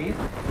Portuguese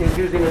is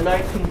using a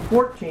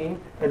 1914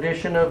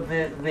 edition of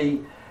the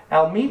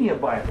Almeida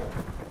Bible,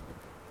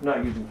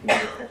 not using King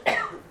James.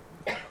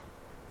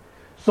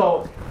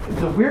 So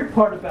the weird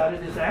part about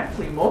it is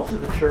actually most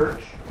of the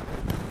church,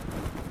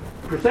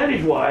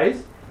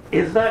 percentage-wise,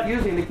 is not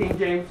using the King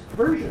James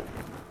Version.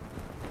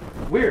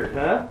 Weird,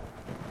 huh?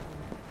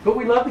 But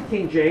we love the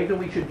King James, and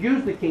we should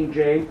use the King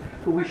James,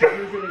 but we should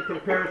use it in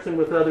comparison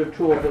with other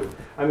tools that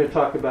I'm going to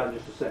talk about in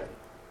just a second.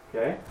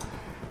 Okay?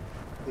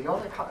 The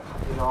only,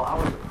 I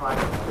was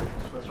surprised when I was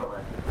in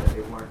Switzerland that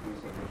they weren't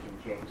using the King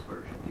James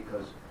Version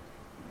because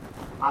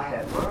I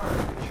had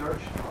learned, the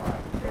church taught,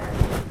 that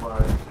it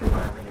was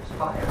divinely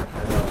inspired.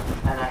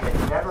 And I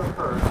had never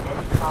heard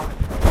any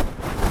commentary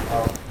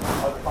of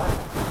the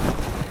Bible.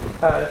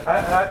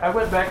 I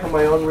went back on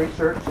my own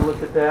research to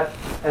look at that,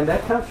 and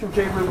that comes from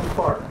J. Reuben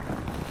Clark.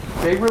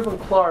 J. Reuben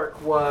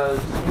Clark was,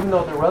 even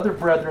though there were other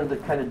brethren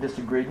that kind of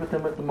disagreed with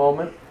him at the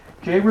moment,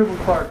 J. Reuben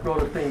Clark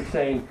wrote a thing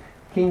saying,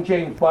 King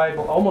James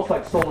Bible, almost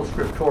like sola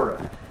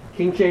scriptura.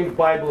 King James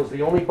Bible is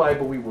the only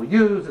Bible we will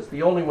use. It's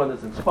the only one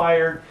that's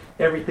inspired.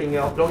 Everything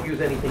else, don't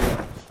use anything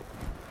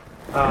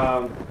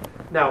else.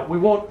 Now, we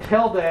won't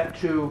tell that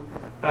to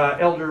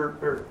Elder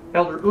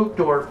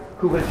Uchtdorf,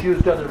 who has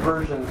used other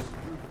versions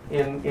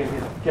in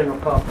his General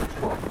Conference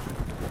book.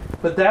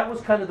 But that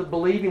was kind of the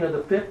believing of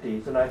the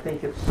 50s, and I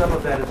think some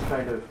of that has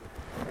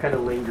kind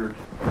of lingered.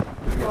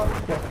 Okay,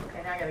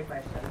 now I got a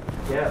question.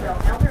 Yeah. So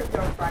Elder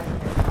Uchtdorf writes in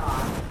his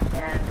talk,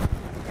 and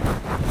in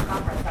the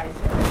conference I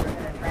said that we're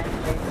going to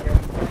translate it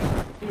everything.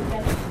 He's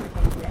going to use the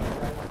King James,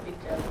 so I speak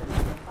to us in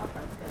the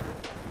conference because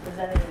it's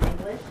presented in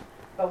English.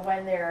 But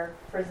when they're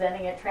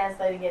presenting it,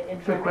 translating it in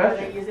Good German, are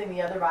they question. using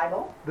the other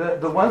Bible?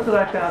 The ones that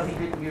I found, he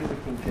didn't use the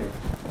King James.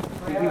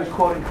 He was Really?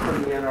 quoting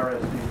from the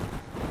NRSV.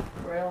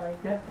 Really?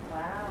 Yeah.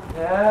 Wow.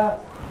 Yeah.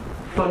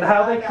 So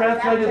how they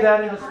translated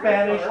that into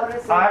Spanish,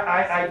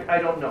 I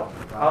don't know.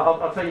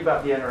 I'll tell you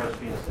about the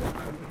NRSV in a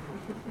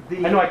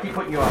second. I know I keep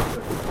putting you off.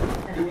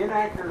 But The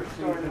inaccuracies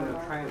in the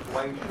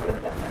translation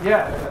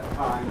yeah. at that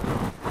time,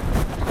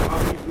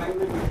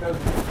 mainly because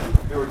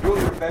they were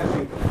doing their best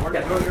and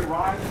weren't doing it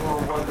right, or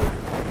was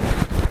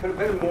it, could have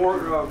been more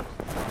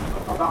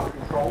about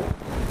control?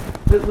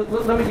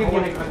 Let me give you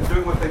an And example.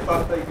 doing what they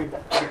thought they could,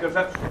 because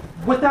that's,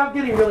 Without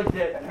getting really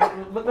dead,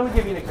 let me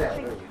give you an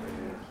example.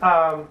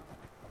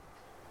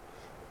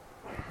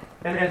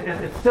 And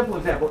it's a simple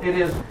example. It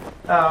is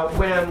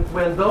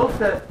when those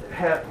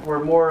that were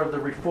more of the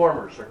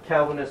reformers or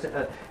Calvinists,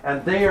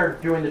 and they are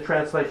doing the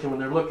translation when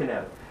they're looking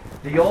at it.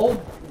 The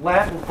old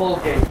Latin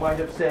Vulgate might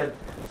have said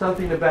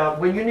something about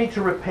when you need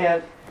to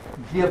repent,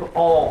 give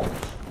alms.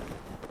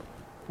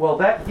 Well,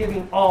 that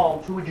giving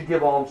alms, who would you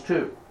give alms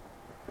to?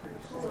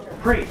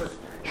 Priests,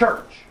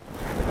 church.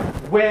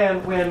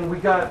 When we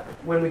got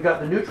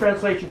the new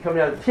translation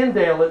coming out of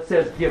Tyndale, it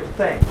says give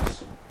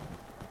thanks.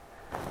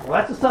 Well,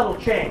 that's a subtle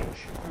change.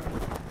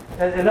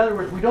 In other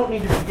words, we don't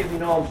need to be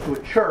giving alms to a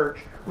church.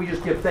 We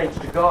just give thanks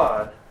to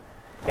God.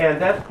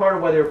 And that's part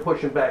of why they were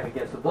pushing back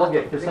against the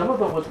Vulgate, because some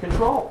of it was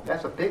control.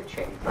 That's a big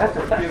change. That's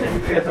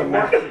a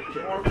massive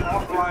change. weren't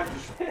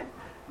authorized to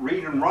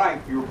read and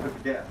write, you were put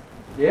to death.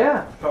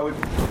 Yeah. So it's,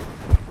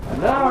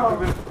 No.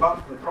 it's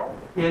about control.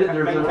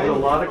 There's a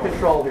lot of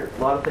control here,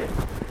 a lot of things.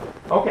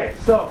 Okay,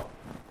 so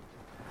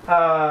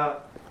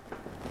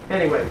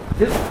anyway,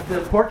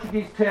 the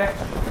Portuguese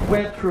text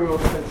went through a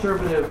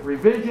conservative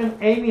revision,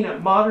 aiming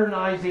at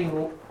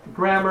modernizing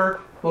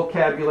grammar,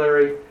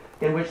 vocabulary,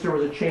 in which there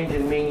was a change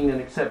in meaning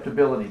and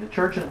acceptability. The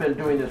church has been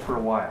doing this for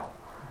a while.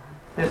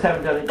 They just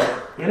haven't done it yet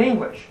in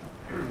English.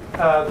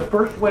 The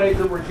first way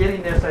that we're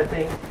getting this, I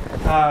think,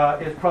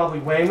 is probably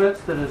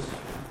Weymouth's, that is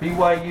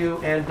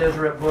BYU and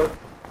Deseret Book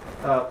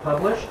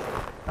published.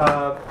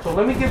 So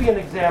let me give you an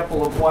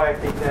example of why I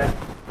think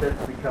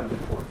that becomes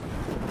important.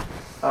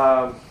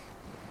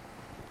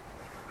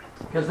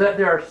 Because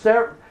there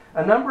are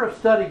a number of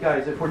study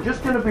guides. If we're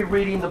just going to be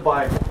reading the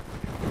Bible,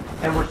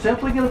 and we're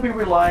simply going to be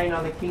relying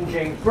on the King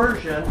James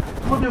Version,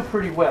 we'll do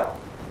pretty well.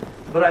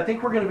 But I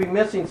think we're going to be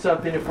missing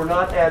something if we're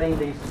not adding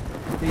these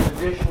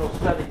additional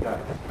study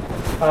guides.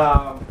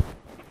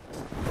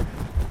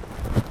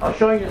 I'll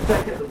show you in a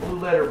second the Blue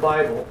Letter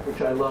Bible, which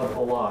I love a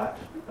lot.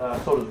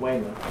 So does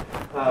Weymouth.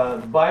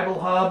 Bible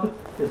Hub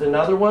is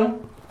another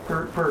one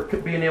for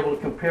being able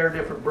to compare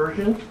different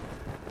versions.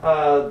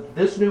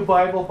 This new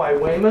Bible by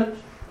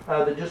Weymouth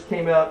that just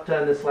came out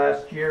this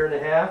last year and a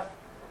half.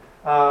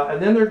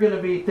 And then there are going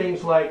to be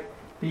things like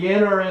the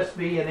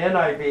NRSV and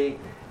NIV,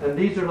 and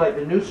these are like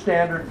the New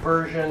Standard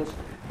versions,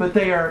 but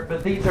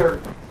these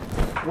are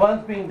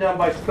ones being done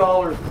by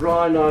scholars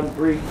drawing on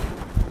Greek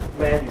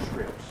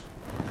manuscripts.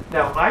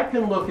 Now I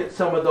can look at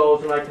some of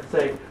those and I can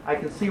say, I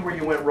can see where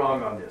you went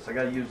wrong on this. I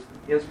got to use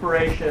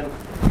inspiration,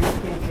 use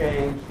King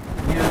James,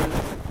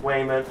 use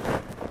Weymouth,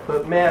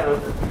 but man,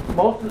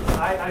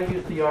 I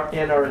use the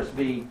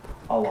NRSV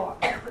a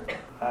lot.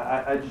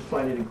 I just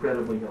find it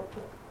incredibly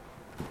helpful.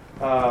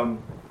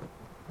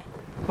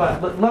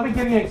 But let me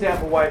give you an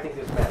example why I think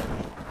this matters.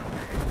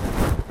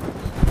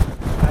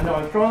 I know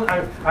I'm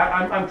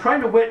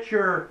trying to whet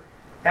your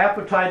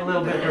appetite a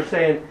little bit for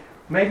saying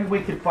maybe we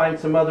could find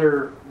some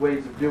other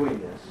ways of doing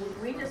this.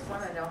 We just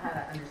want to know how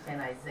to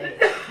understand Isaiah.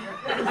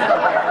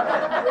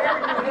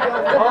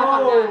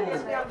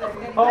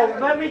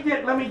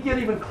 Let me get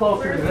even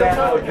closer to that,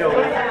 Joey.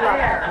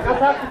 Go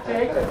talk to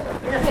Jacob.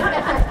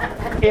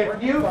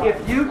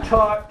 If you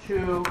talk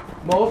to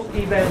most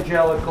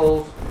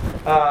evangelicals,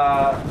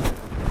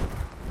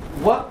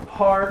 what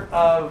part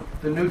of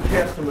the New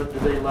Testament do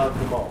they love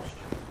the most?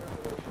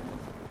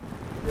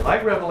 They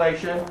like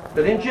Revelation,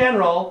 but in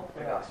general,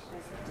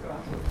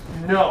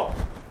 no.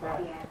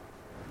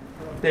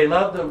 They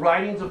love the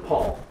writings of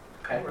Paul.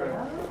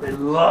 They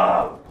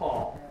love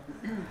Paul.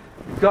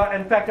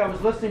 In fact, I was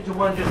listening to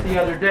one just the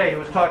other day who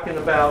was talking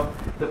about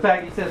the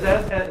fact, he says,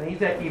 and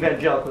he's an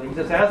evangelical, he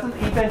says, as an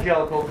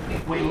evangelical,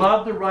 we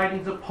love the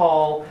writings of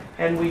Paul,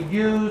 and we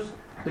use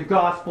the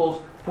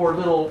Gospels for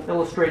little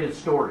illustrated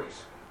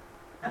stories.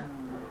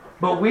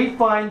 But we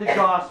find the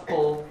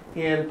Gospel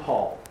in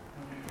Paul,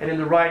 and in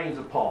the writings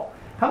of Paul.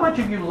 How much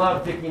of you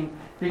love digging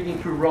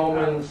through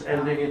Romans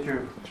and digging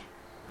through...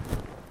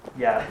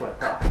 Yeah, that's what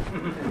I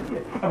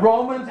thought.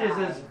 Romans is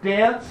as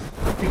dense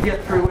to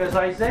get through as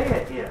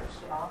Isaiah is.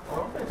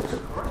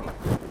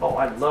 Oh,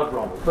 I love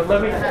Romans. But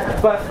let me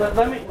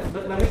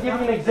give you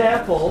an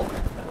example.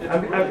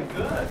 I'm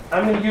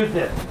going to use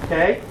this.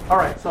 Okay. All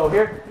right. So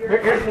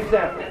here's an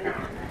example.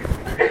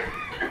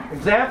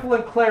 Example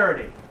and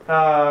clarity.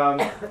 All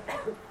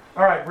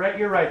right, Brett,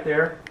 you're right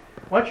there.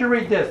 Why don't you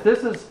read this?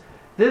 This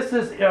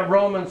is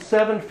Romans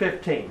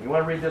 7:15. You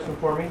want to read this one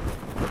for me?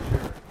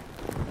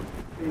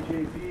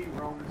 KJV,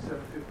 Romans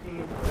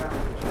 7:15, for that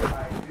which I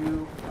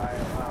do, I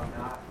allow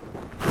not.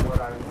 What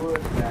I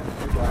would, that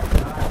do I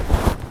not.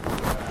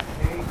 What I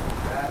hate,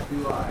 that do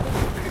I.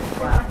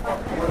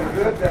 For the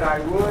good that I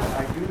would,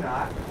 I do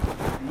not.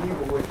 The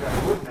evil which I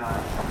would not,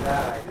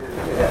 that I do.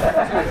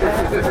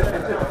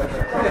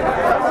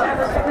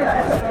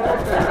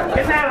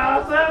 Isn't that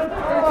awesome?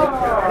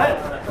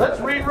 Let's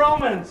read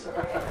Romans.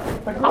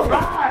 All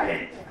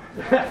right.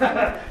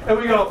 And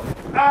we go,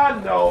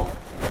 no.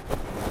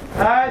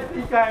 I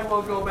think I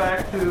will go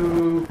back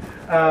to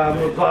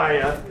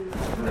Mosiah,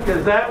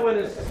 because that one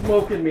is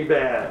smoking me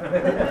bad.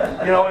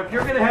 You know, if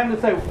you're going to have to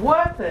say,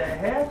 what the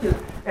heck is...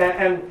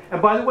 And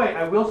by the way,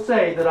 I will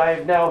say that I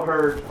have now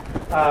heard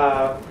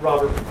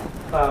Robert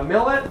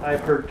Millet,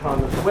 I've heard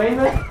Thomas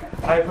Weymouth,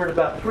 I've heard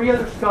about 3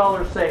 other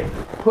scholars say,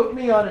 put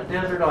me on a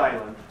desert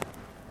island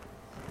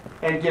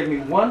and give me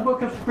one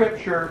book of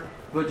Scripture,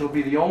 which will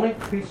be the only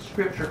piece of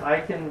Scripture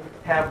I can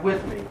have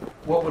with me.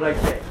 What would I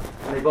take?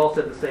 And they've all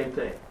said the same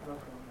thing.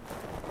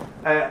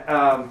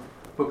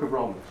 Book of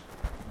Romans.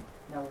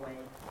 No way.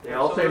 They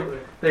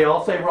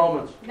all say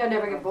Romans. They'll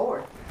never get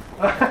bored.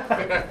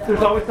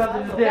 There's always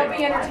something to do. They'll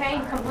be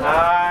entertained completely.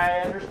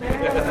 I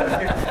understand.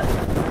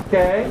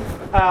 Okay.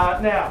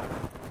 Now,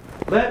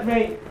 Brett,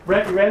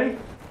 you ready?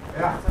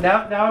 Yeah.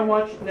 Now I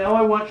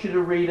want you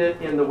to read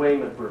it in the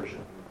Weymouth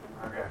version.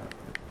 Okay.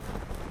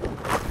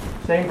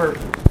 Same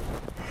verses.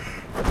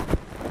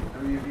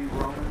 WV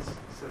Romans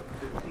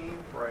 7:15,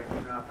 for I do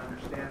not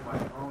understand my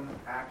own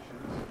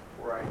actions,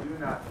 for I do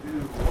not do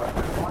what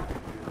I want to do,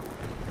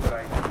 but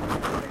I do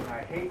the thing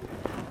I hate to do.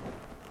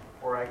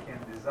 For I can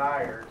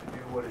desire to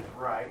do what is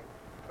right,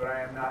 but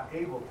I am not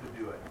able to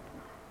do it.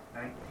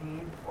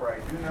 19, for I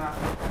do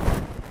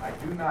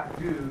not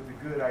do the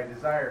good I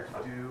desire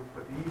to do,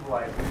 but the evil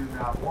I do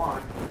not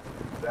want,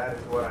 that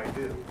is what I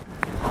do.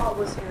 Paul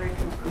was very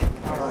confused.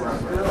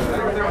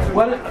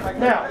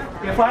 Now,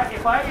 if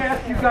I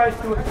ask you guys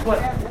to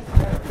explain,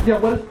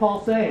 what is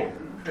Paul saying?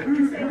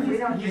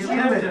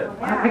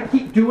 I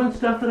keep doing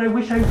stuff that I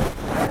wish I.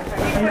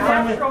 He's a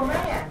natural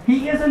man.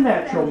 He is a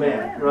natural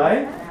man,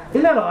 right?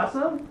 Isn't that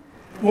awesome?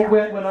 Well,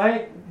 when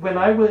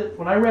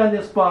I ran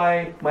this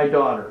by my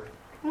daughter,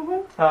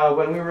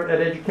 when we were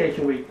at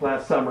Education Week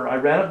last summer, I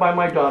ran it by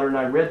my daughter and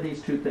I read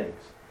these 2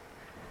 things.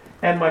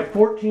 And my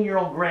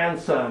 14-year-old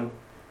grandson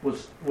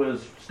was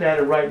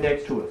standing right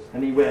next to us,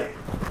 and he went,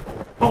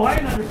 "Oh, I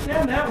didn't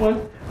understand that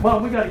one.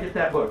 Mom, we got to get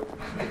that book."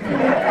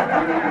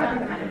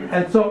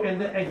 And so,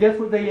 and guess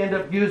what they end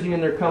up using in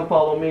their "Come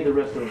Follow Me"? The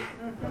rest of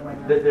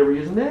them, they were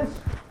using this.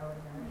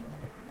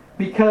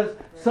 Because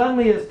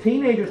suddenly as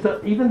teenagers,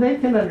 even they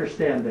can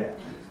understand that.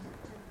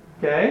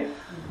 Okay?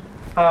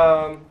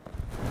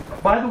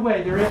 By the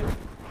way,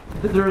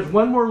 there is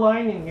one more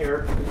line in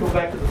here. Let's go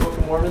back to the Book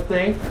of Mormon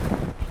thing.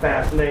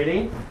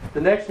 Fascinating.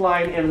 The next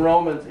line in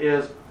Romans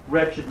is,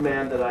 wretched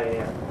man that I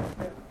am.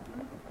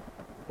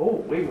 Oh,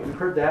 wait a minute, we've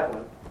heard that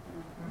one.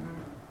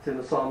 It's in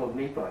the Psalm of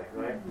Nephi,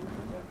 right?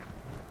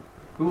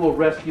 Who will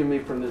rescue me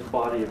from this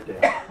body of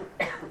death?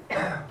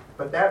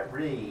 But that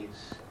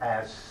reads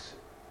as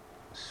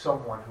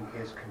someone who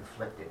is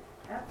conflicted.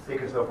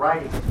 Because the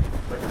writing is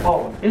conflicted.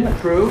 Oh, isn't it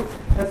true?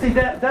 And see,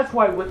 that's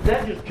why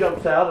that just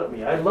jumps out at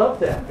me. I love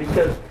that,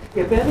 because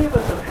if any of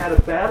us have had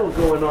a battle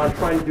going on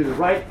trying to do the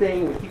right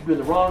thing, we keep doing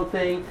the wrong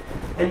thing,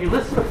 and you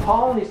listen to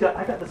Paul and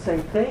I got the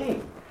same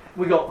thing.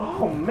 We go,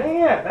 oh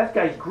man, that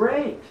guy's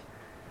great.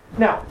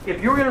 Now,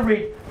 if you're going to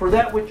read, for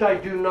that which I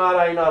do not,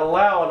 I not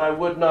allow, and I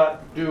would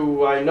not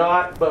do, I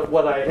not, but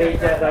what I hate,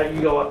 that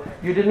you go,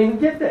 you didn't even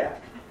get that.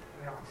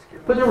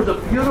 But there was a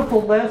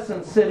beautiful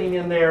lesson sitting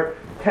in there,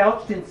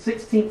 couched in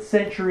 16th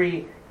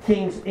century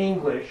King's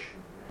English,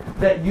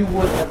 that you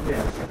would have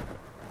missed.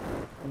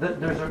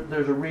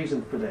 There's a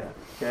reason for that.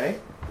 Okay.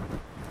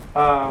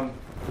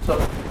 So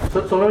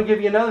I'm going to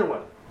give you another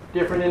one,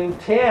 different in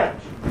intent.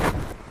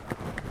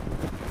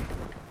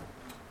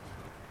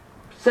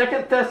 2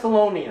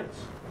 Thessalonians,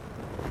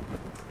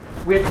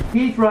 which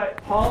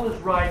Paul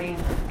is writing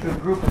to a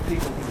group of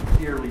people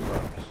he dearly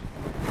loves,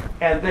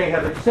 and they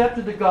have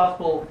accepted the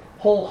gospel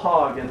whole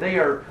hog, and they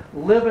are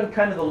living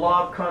kind of the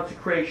law of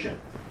consecration.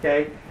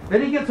 Okay.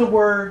 Then he gets a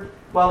word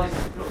while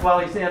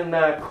he's in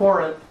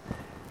Corinth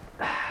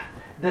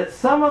that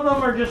some of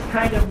them are just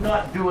kind of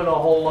not doing a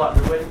whole lot.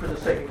 They're waiting for the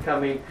second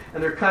coming,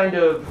 and they're kind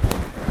of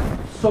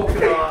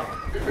soaking off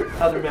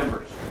other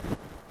members.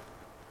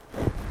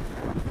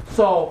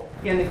 So,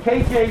 in the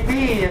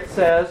KJV it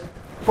says,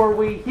 for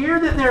we hear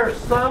that there are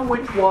some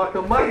which walk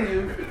among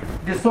you,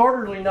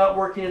 disorderly, not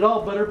working at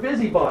all, but are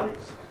busybodies.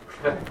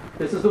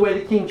 This is the way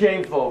the King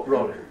James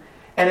wrote it.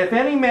 And if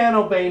any man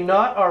obey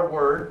not our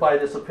word by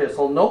this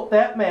epistle, note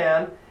that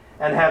man,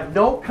 and have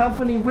no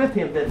company with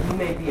him, that he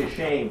may be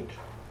ashamed.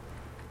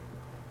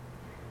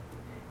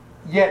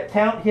 Yet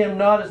count him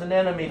not as an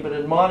enemy, but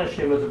admonish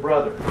him as a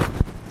brother.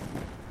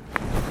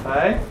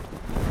 Okay?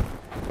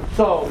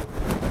 So,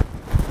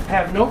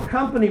 have no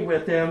company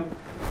with him,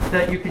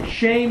 that you can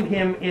shame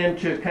him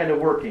into kind of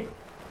working,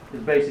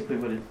 is basically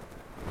what it's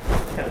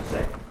kind of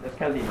saying. That's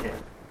kind of the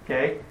intent.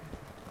 Okay?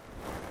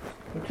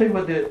 I'll tell you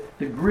what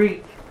the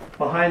Greek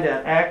behind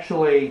that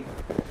actually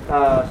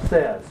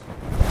says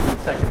in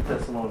 2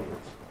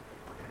 Thessalonians.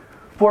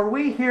 For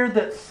we hear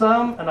that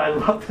some, and I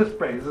love this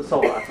phrase, this is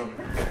so awesome.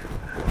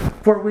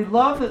 For we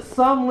love that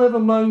some live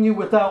among you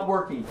without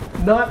working.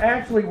 Not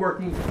actually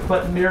working,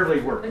 but merely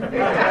working.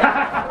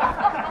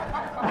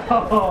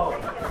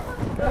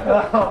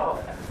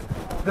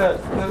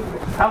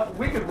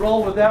 We could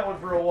roll with that one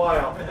for a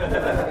while.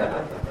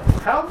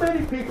 How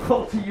many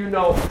people do you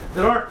know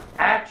that aren't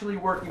actually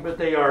working, but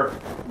they are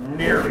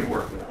nearly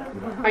working?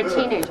 My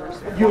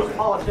teenagers. You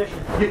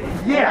politicians.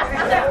 Yes.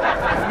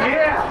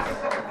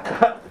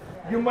 Yes.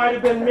 You might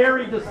have been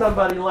married to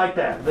somebody like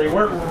that. They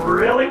weren't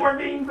really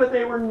working, but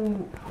they were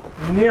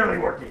nearly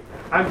working.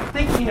 I'm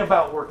thinking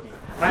about working.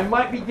 I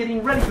might be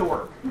getting ready to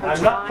work.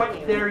 I'm not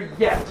quite there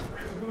yet.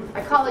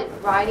 I call it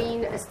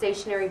riding a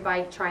stationary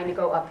bike trying to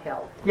go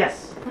uphill.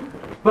 Yes.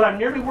 But I'm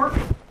nearly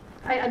working.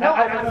 I know,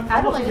 I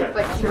don't know,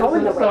 but you're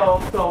going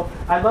away. So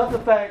I love the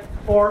fact,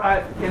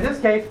 in this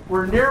case,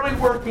 we're nearly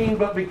working,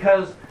 but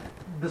because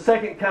the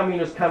second coming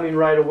is coming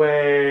right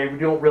away, we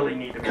don't really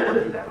need to be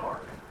working that hard.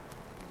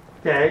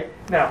 Okay?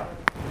 Now,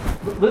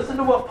 listen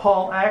to what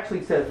Paul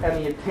actually says,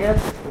 and the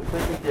intent is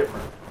completely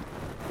different.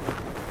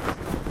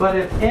 But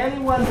if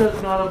anyone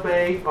does not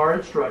obey our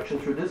instruction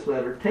through this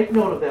letter, take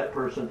note of that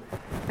person,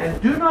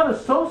 and do not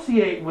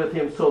associate with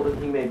him so that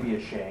he may be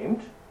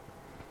ashamed.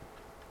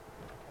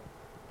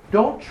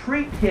 Don't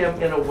treat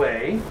him in a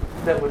way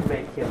that would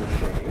make him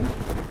ashamed.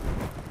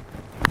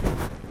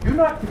 Do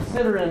not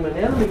consider him an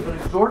enemy, but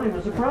exhort him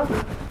as a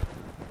brother.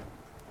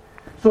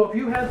 So if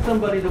you had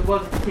somebody that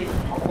wasn't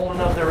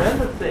holding up their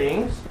end of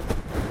things,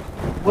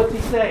 what's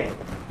he saying?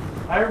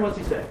 Hiram, what's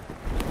he saying?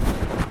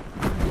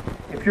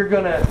 If you're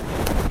going to,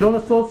 don't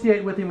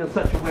associate with him in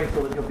such a way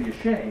so that he'll be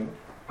ashamed.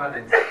 But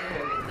instead,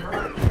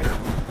 encourage him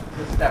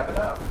to step it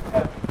up.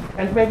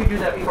 And maybe do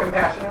that. Be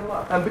compassionate and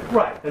love.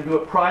 Right, and do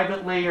it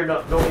privately, or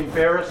don't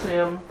embarrass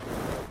him.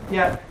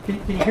 Yeah, can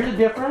you hear the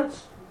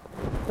difference?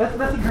 That's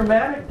a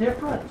dramatic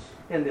difference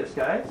in this,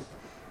 guys.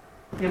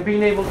 In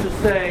being able to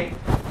say,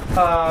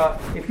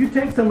 if you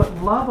take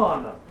someone, love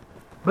on them,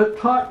 but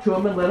talk to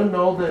them and let them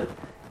know that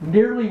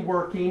nearly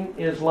working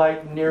is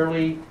like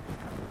nearly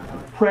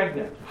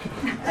pregnant.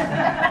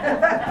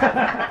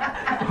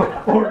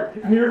 Or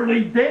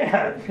nearly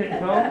dead, you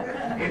know?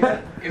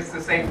 It's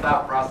the same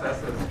thought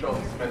process as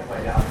Joseph Smith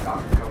laid out in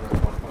Doctrine and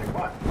Covenants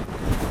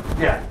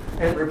 121. Yeah.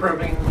 And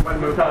reproving when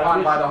moved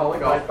on by the Holy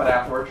Ghost, but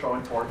afterward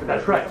showing forth.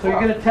 That's right. So you're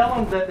going to tell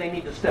them that they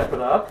need to step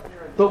it up,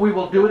 but we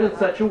will do it in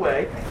such a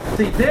way.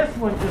 See, this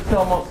one just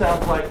almost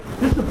sounds like,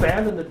 just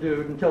abandon the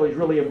dude until he's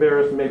really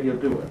embarrassed and maybe he'll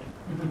do it.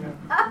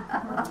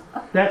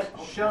 That's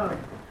shun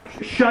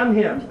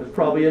him is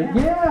probably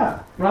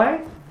yeah,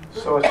 right?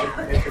 So it's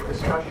a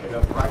discussion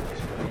of righteous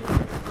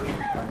behavior versus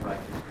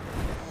unrighteous.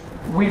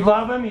 We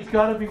love him, he's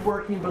got to be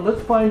working, but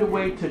let's find a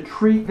way to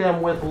treat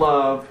them with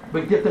love,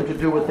 but get them to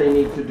do what they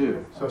need to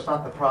do. So it's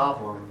not the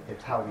problem,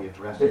 it's how we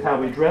address it. It's how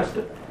we addressed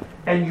it.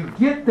 And you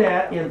get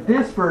that in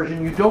this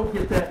version, you don't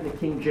get that in the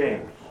King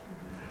James.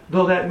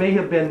 Though that may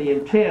have been the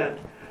intent,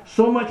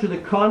 so much of the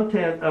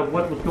content of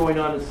what was going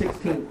on in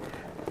 16th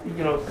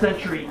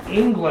century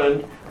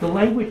England, the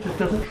language just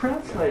doesn't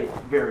translate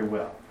very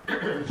well.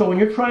 So when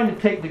you're trying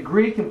to take the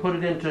Greek and put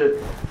it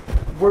into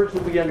words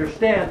that we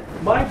understand,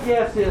 my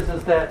guess is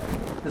that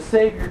the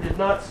Savior did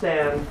not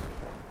stand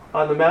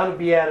on the Mount of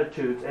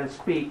Beatitudes and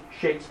speak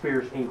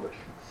Shakespeare's English.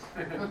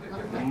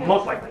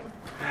 Most likely.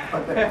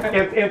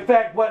 In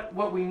fact,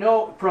 what we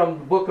know from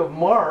the book of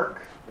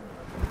Mark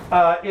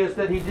is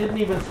that he didn't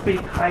even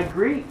speak High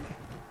Greek.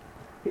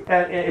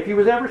 And if he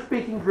was ever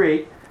speaking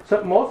Greek,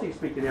 mostly he's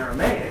speaking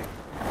Aramaic,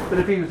 but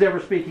if he was ever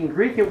speaking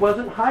Greek, it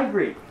wasn't High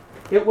Greek.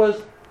 It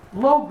was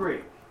Low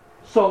Greek.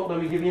 So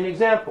let me give you an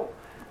example.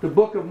 The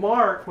book of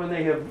Mark, when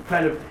they have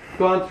kind of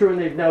gone through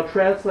and they've now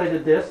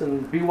translated this,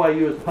 and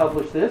BYU has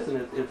published this, and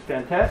it's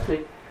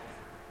fantastic,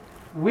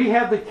 we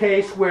have the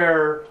case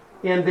where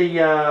in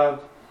the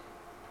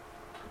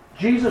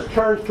Jesus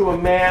turns to a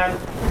man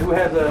who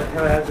has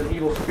an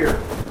evil spirit.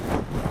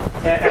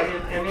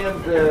 And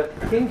in the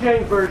King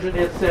James Version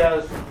it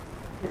says,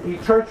 he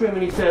turns to him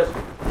and he says,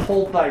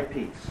 hold thy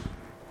peace.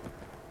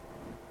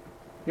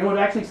 You know what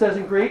it actually says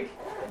in Greek?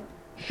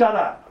 Shut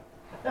up.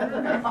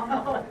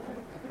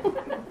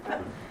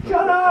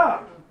 Shut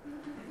up!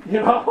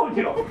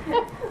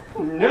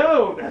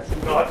 No, that's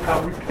not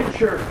how we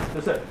picture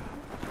this.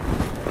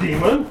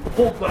 Demon,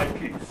 hold thy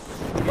peace.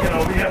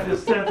 We have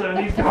this sense of, and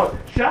he's going,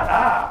 shut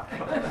up!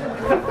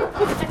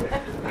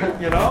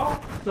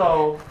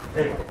 So,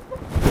 anyway.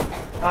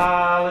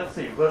 Let's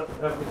see.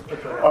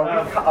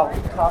 Are we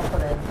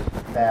confident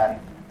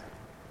that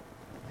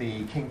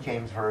the King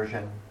James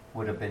Version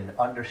would have been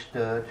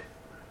understood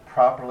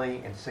properly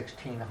in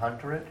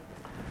 1600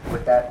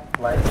 with that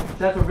language?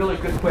 That's a really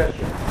good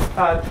question.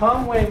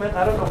 Tom Wayman,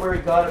 I don't know where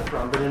he got it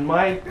from, but in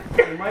my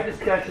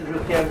discussions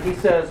with him, he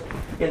says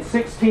in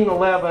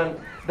 1611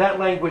 that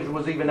language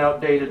was even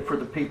outdated for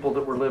the people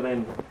that were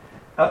living,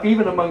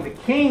 even among the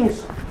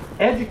king's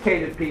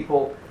educated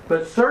people,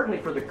 but certainly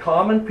for the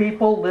common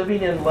people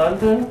living in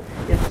London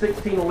in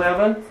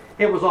 1611,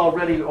 it was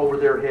already over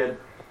their head.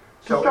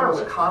 So it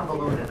was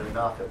convoluted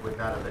enough it would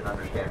not have been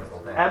understandable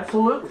then.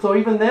 Absolutely. So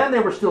even then they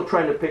were still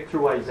trying to pick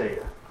through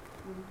Isaiah.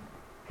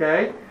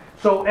 Okay?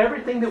 So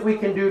everything that we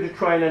can do to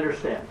try and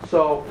understand.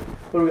 So,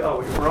 we're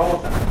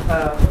almost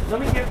let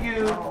me give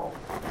you...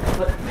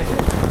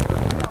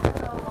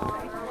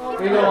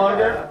 You no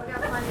longer?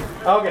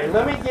 Okay,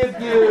 let me give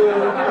you...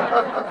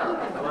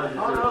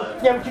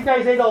 Yeah, but you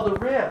guys ate all the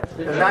ribs.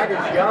 The night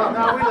is young.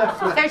 No, we left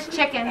some. There's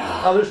chicken.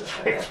 Oh, there's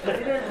chicken.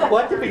 Well,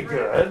 that could be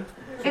good.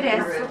 It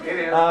is.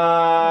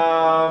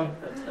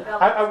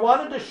 I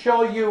wanted to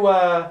show you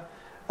a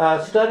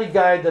study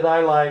guide that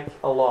I like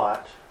a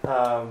lot.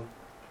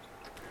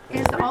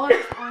 Is all of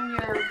this on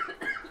your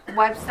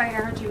website? I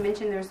heard you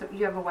mention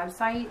you have a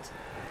website.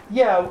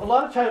 Yeah, a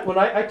lot of times when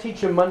I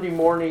teach a Monday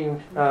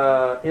morning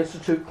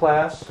institute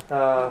class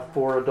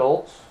for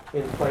adults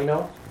in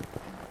Plano,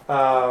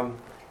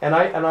 and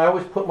I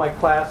always put my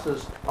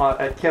classes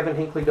at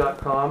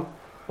kevinhinckley.com,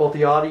 both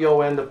the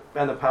audio and the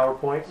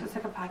PowerPoints. So it's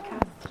like a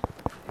podcast.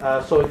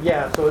 So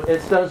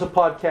it's done as a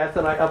podcast,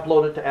 and I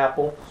upload it to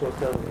Apple, so it's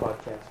done as a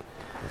podcast.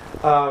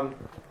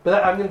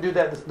 But I'm going to do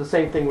that the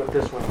same thing with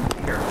this one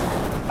here.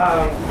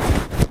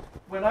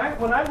 When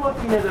I'm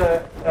looking at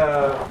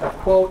a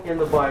quote in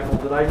the Bible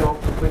that I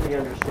don't completely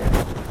understand,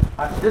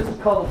 this is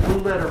called a Blue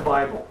Letter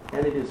Bible,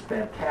 and it is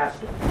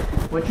fantastic.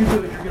 What you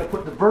do is you're going to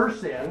put the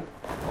verse in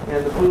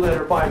the Blue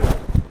Letter Bible.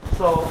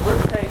 So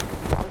let's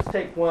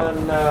take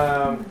one.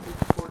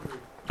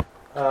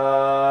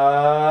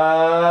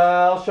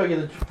 I'll show you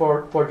the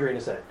forgery in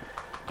a second.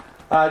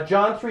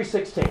 John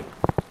 3:16,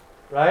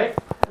 right?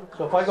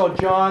 So if I go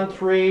John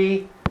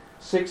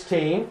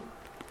 3:16.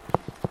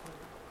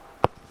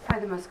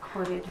 Probably the most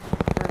quoted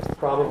verse.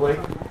 Probably.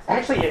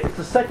 Actually, it's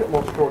the second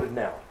most quoted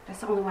now.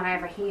 That's the only one I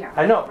ever hear.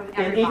 I know. From And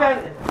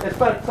everybody. even, it's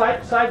fun.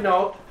 Side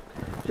note,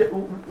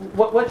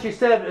 what she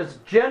said has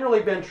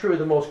generally been true.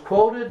 The most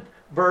quoted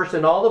verse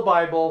in all the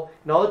Bible,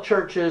 in all the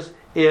churches,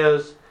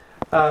 is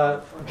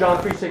John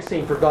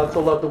 3:16, for God so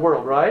loved the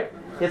world, right?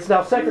 It's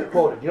now second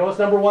quoted. You know what's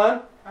number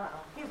one?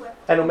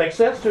 And it'll make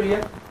sense to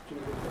you.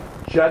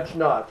 Judge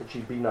not, that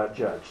ye be not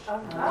judged.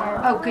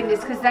 Oh goodness,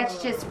 because that's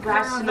just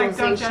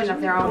rationalization of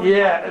their own.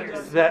 Yeah,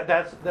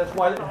 that's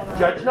why.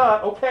 Judge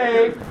not.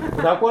 Okay,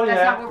 without quoting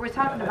That's that. not what we're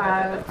talking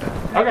about.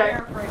 Okay.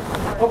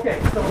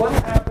 Okay. So what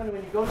happened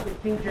when you go to the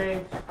King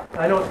James?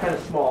 I know it's kind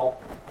of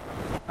small.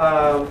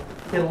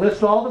 It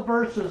lists all the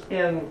verses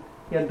in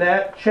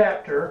that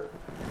chapter,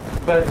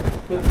 but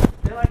then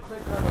then I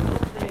click on a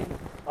little thing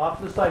off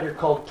to the side here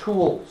called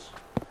Tools.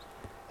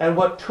 And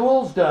what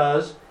Tools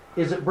does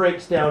is it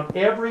breaks down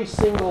every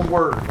single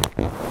word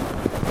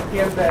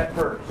in that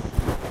verse.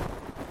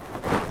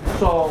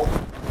 So,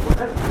 well,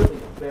 that's really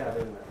bad,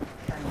 isn't it?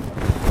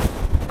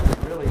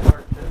 It's really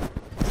hard to.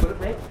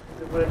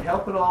 Would it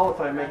help at all if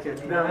I make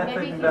it? No, that's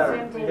Maybe even you better.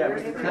 zoomed in Yeah, your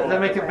make it screen. Does that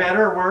make it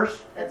better or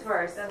worse? That's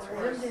worse. That's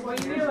worse.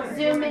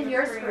 Zoom in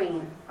your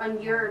screen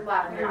on your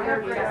laptop,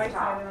 your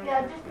desktop.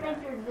 Yeah, just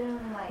make your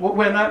Zoom like. Well,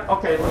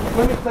 okay,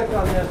 let me click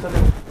on this and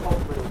then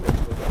hopefully it'll make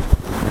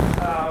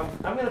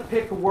it. I'm going to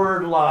pick a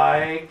word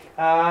like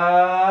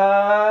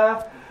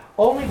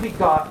only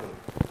begotten.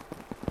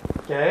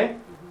 Okay?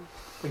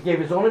 He gave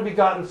his only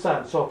begotten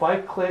son. So if I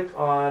click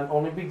on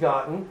only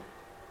begotten,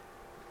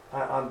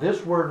 on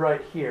this word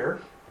right here,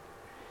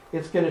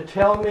 it's going to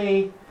tell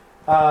me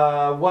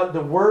what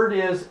the word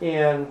is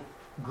in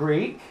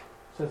Greek,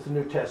 since the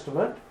New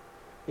Testament.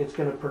 It's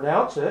going to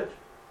pronounce it.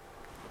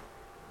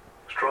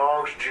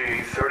 Strong's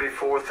G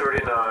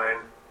 3439,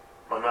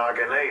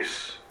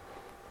 monogenes.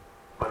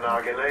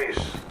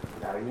 Monogenes.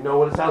 Now you know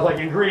what it sounds like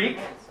in Greek.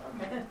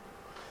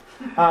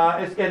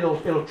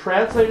 It'll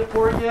translate it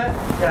for you.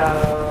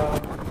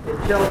 It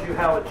tells you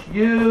how it's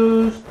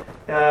used.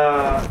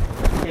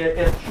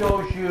 It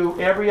shows you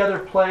every other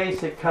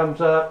place it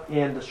comes up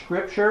in the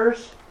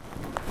scriptures.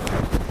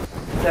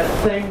 That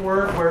same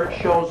word where it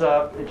shows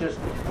up, it's just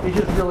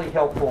really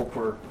helpful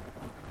for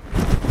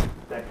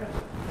that kind of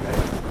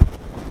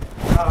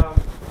stuff.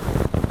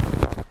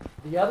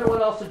 Okay? The other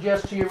one I'll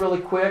suggest to you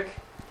really quick.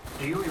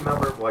 Do you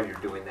remember, while you're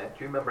doing that,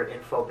 do you remember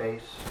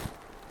Infobase?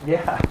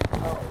 Yeah.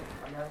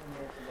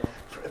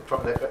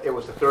 It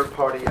was the third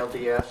party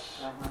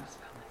LDS.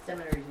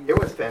 Seminaries use It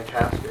was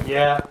fantastic.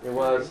 Yeah, it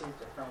was. it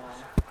for a while.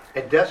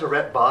 And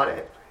Deseret bought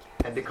it,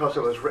 and because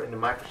it was written in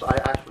Microsoft,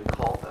 I actually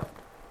called them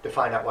to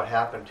find out what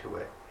happened to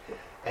it.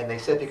 And they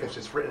said because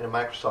it's written in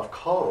Microsoft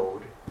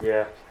code,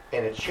 Yeah.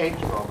 and it's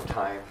changing all the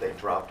time, they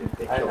dropped it.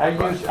 They killed I the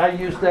project.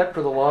 used that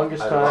for the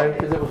longest I time loved it.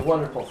 because it was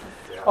wonderful.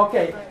 Yeah.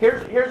 Okay,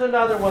 here's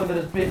another one that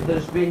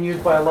is being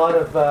used by a lot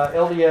of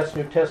LDS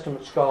New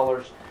Testament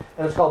scholars,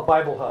 and it's called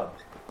Bible Hub.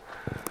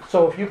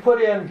 So if you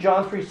put in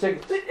John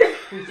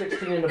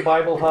 3:16 into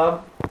Bible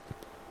Hub,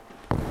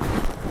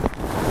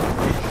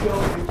 it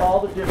shows you all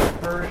the different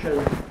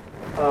versions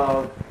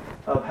of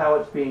how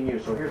it's being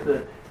used. So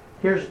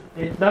here's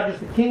it's not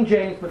just the King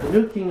James, but the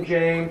New King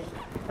James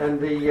and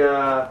the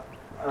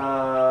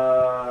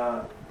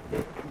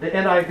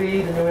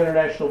NIV, the New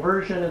International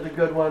Version, is a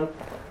good one.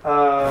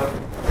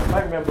 I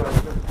remember I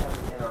was just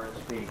having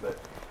NRSV, but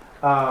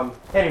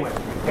anyway,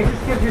 it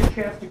just gives you a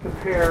chance to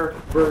compare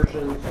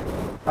versions,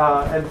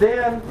 and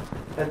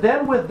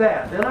then with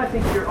that, then I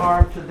think you're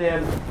armed to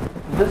then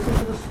listen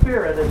to the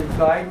Spirit as it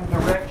guides and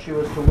directs you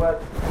as to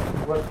what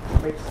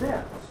makes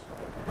sense.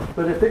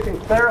 But if it can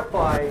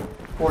clarify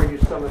for you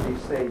some of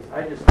these things,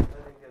 I think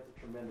that's a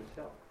tremendous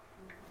help.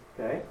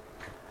 Okay.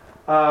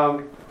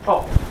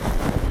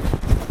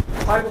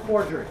 Bible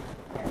forgery.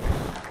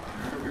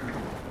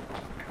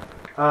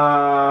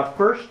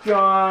 1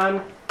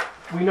 John,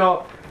 we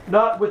know,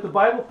 not with the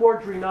Bible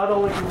forgery, not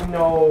only do we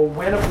know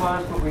when it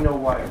was, but we know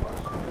why it was.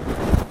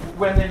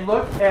 When they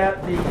look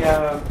at the,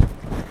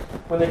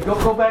 when they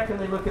go back and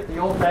they look at the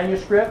old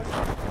manuscripts,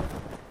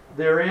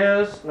 there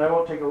is, and I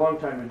won't take a long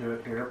time to do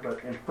it here, but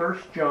in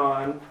 1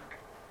 John,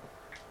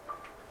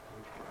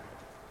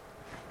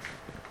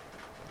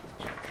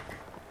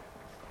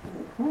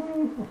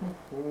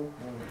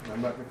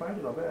 I'm not going to find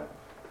it, I'll bet.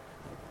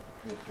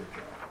 Mr.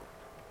 John.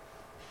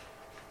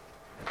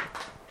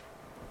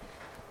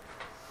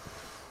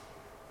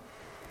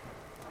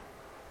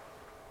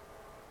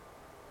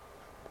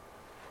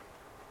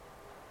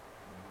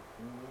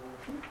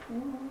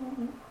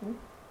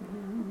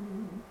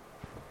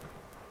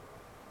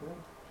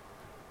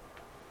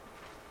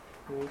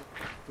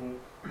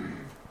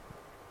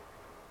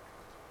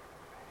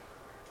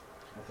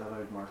 I thought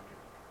I'd marked it.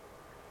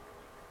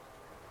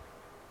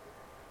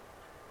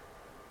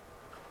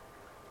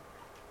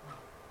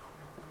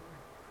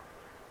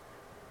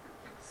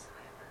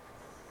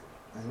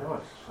 I know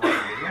it's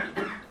silent,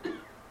 isn't it?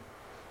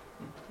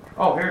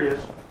 Oh, here it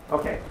is.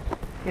 Okay.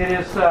 It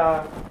is,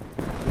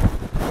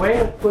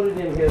 Wayne put it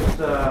in his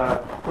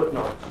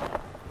footnotes.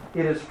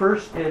 It is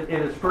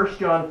 1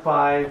 John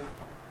 5,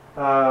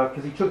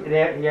 because he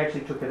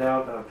actually took it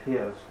out of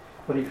his,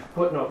 but he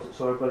footnotes it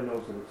so everybody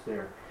knows that it's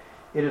there.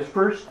 It is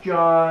 1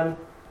 John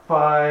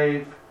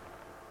 5,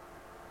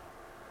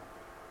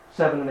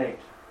 7 and 8.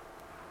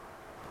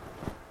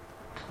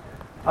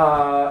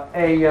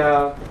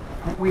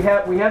 We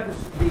have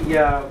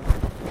the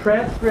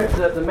transcript,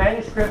 the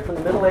manuscript from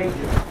the Middle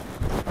Ages,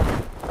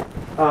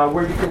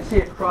 where you can see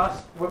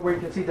where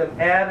you can see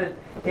them added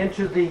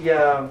into the,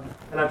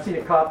 and I've seen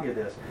a copy of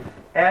this,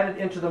 added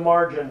into the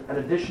margin an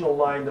additional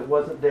line that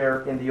wasn't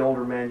there in the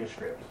older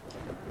manuscripts.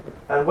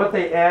 And what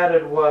they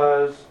added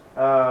was,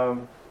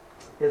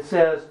 it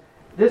says,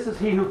 "This is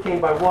he who came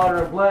by water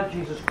and blood,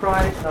 Jesus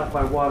Christ, not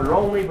by water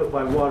only, but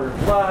by water and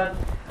blood.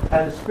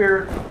 and the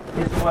Spirit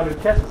is the one who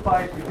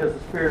testifies because the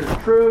Spirit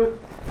is truth.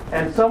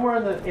 And somewhere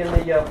in the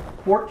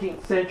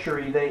 14th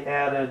century, they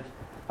added,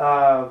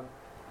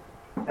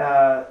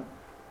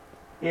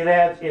 it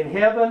adds in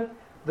heaven,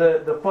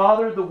 the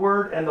Father, the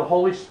Word, and the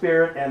Holy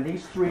Spirit, and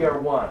these three are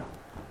one.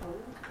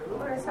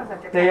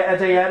 They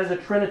added a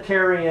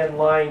Trinitarian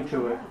line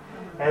to it.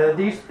 And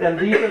these are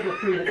the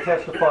three that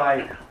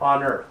testify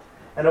on earth.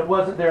 And it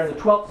wasn't there in the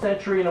 12th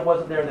century, and it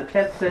wasn't there in the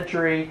 10th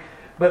century.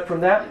 But from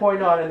that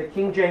point on, and the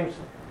King James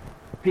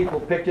people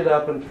picked it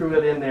up and threw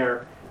it in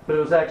there, but it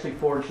was actually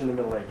forged in the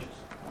Middle Ages.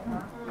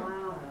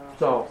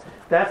 So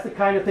that's the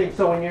kind of thing.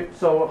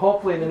 So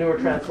hopefully the newer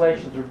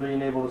translations are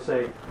being able to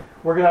say,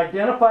 we're going to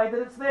identify that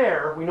it's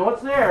there. We know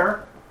it's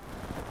there,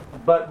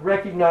 but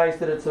recognize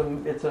that it's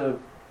a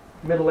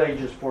Middle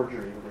Ages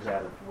forgery that was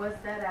added. Was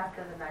that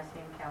after the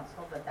Nicene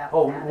Council that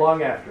Oh, was added?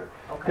 long after.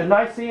 Okay. The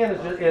Nicene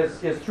is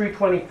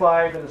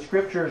 325, and the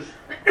Scriptures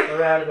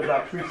are added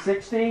about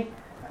 360.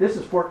 This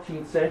is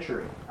 14th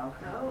century.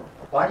 Okay.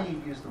 Why do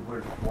you use the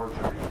word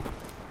forgery?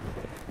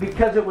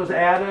 Because it was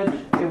added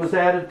to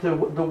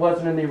that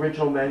wasn't in the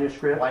original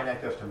manuscript. Why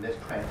not just a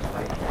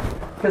mistranslation?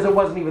 Because it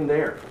wasn't even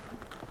there.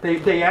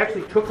 They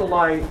actually took a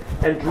line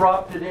and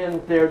dropped it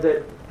in there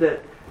that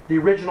the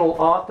original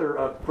author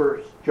of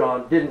 1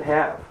 John didn't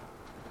have.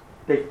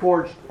 They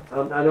forged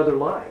another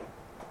line.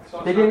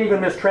 They didn't even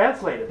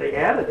mistranslate it. They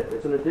added it.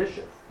 It's an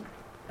addition.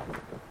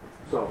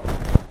 So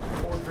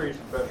Forgery is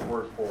the best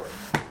word for it.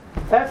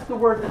 that's the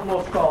word that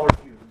most scholars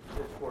use.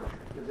 Is forgery,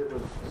 because it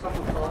was. Some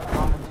would call it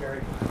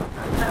commentary.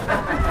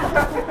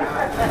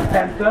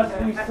 And thus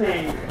we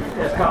see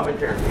as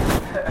commentary.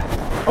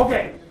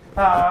 Okay.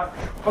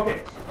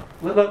 Okay.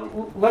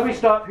 Let me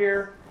stop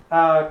here.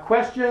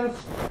 Questions,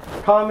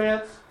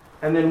 comments,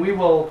 and then we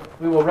will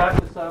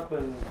wrap this up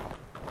and.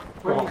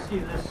 Where do you see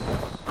this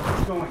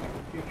going in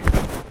the future?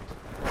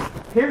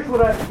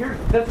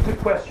 That's a good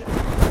question.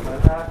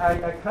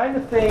 I kind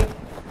of think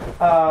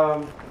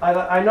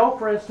I know,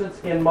 for instance,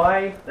 here's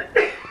my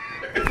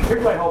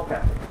hope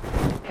pattern.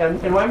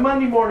 And in my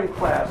Monday morning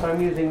class, I'm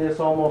using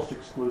this almost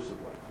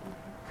exclusively.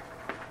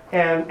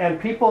 And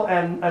people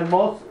and a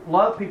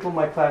lot of people in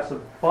my class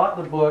have bought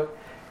the book,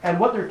 and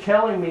what they're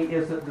telling me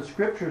is that the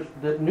Scriptures,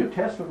 the New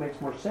Testament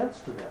makes more sense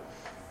to them,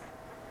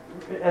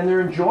 and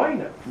they're enjoying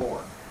it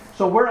more.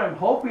 So where I'm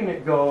hoping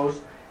it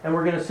goes, and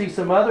we're going to see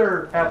some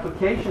other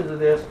applications of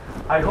this,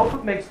 I hope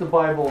it makes the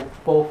Bible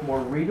both more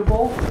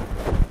readable,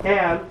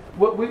 and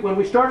when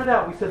we started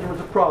out, we said there was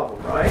a problem,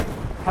 right?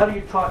 How do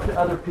you talk to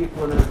other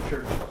people in other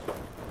churches?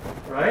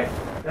 Right?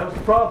 That was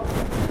the problem.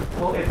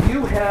 Well, if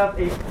you have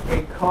a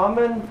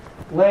common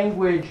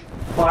language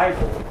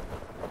Bible,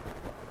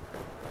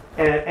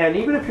 and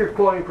even if you're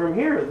quoting from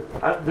here,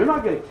 they're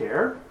not going to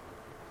care,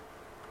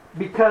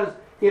 because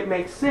it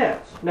makes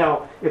sense.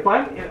 Now, if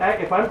I'm going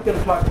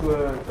to talk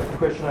to a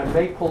Christian, I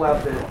may pull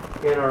out the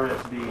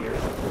NRSV or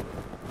something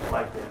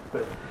like that.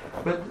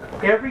 But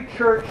every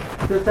church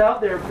that's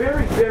out there,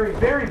 very, very,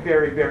 very,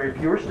 very, very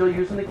few are still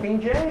using the King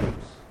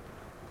James.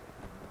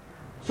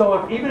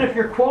 So even if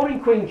you're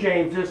quoting King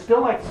James, it's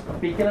still like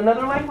speaking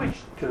another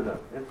language to them.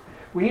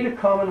 We need a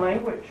common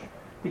language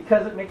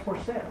because it makes more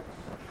sense.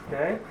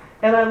 Okay?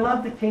 And I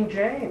love the King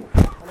James,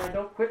 and I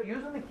don't quit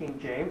using the King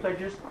James. I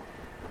just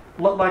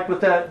like with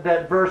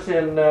that verse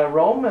in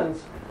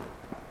Romans.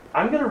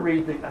 I'm going to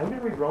read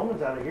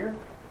Romans out of here.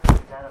 Is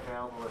that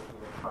available in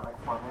electronic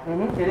format?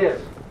 Mm-hmm, it is.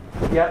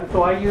 Yeah, and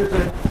so I use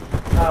it.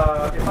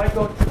 If I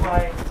go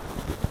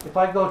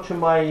to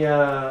my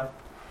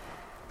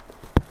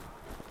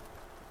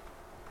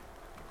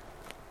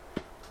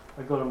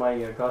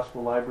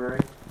gospel library.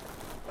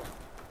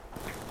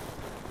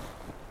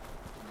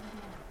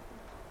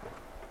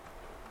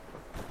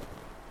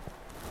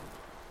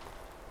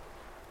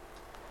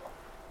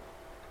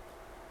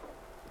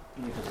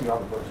 You can see all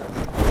the books.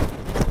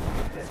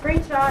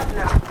 Screenshot?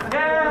 No.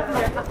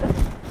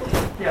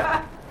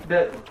 Yeah.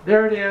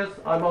 There it is.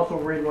 I'm also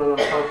reading one on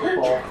Apostle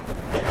Paul.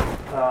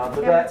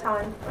 Every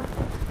time.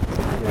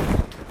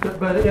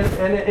 But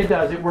it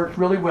does. It works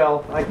really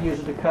well. I can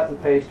use it to cut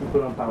and paste and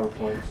put on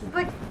PowerPoints.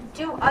 But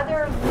do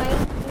other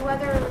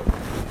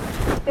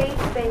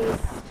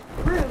faith-based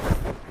groups,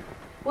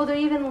 will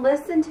they even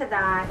listen to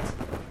that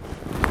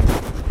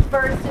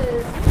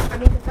versus,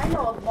 because I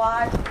know a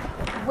lot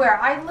where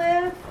I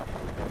live,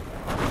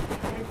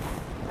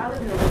 I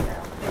live in the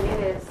window, and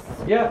it is.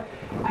 Yeah.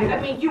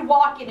 You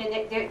walk in and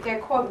they're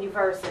quoting you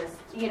verses,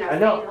 I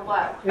know.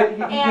 saying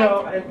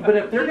hello. But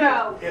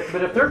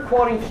if they're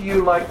quoting to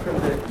you like from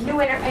the New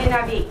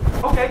NIV.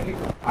 okay,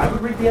 I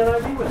would read the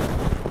NIV with them.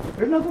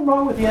 There's nothing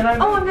wrong with the NIV.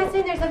 Oh, I'm not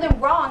saying there's nothing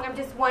wrong. I'm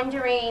just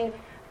wondering,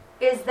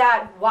 is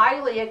that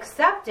widely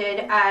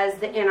accepted as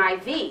the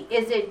NIV?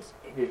 Is it?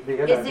 The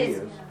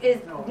NIV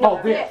is no.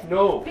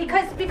 No.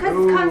 Because it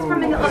comes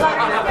from the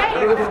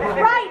Latter-day Saint.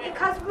 Right, it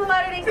comes from the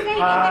Latter-day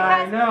Saint.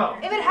 I know.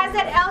 If it has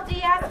that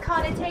LDS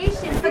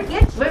connotation,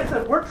 forget you.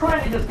 Listen, we're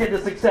trying to just get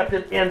this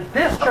accepted in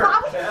this church.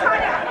 I was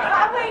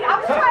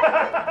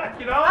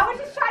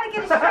just trying to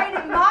get it straight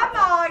in my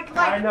mind.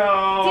 Like, I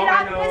know. Did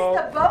I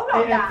miss the boat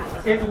on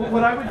that?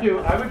 What I would do,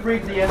 I would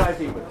read the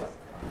NIV with them.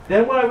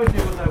 Then what I would do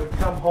is I would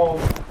come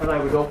home and I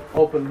would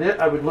open this,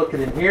 I would look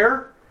in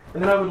here,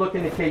 and then I would look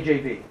in the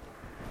KJV.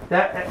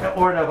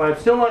 Or if I'm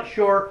still not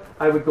sure,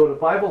 I would go to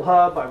Bible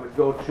Hub, I would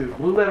go to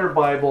Blue Letter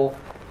Bible,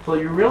 so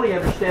you really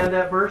understand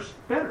that verse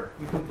better.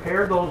 You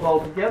compare those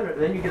all together,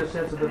 and then you get a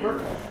sense of the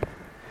verse.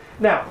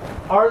 Now,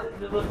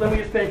 let me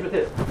just finish with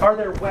this. Are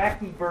there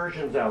wacky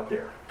versions out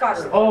there? Gosh.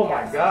 Oh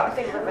my God.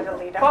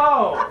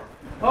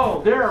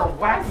 Oh, there are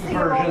wacky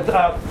versions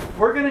of,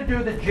 we're going to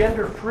do the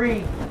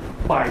gender-free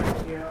Bible.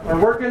 Or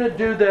we're going to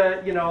do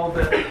the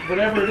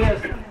whatever it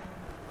is.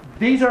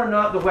 These are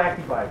not the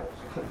wacky Bibles.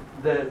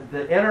 The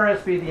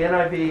NRSV, the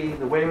NIV,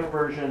 the Weymouth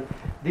version,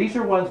 these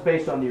are ones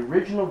based on the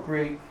original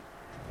Greek,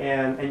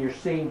 and you're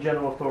seeing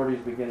general authorities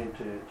beginning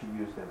to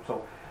use them.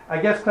 So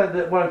I guess what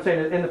I'm saying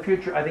is in the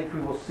future, I think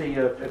we will see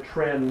a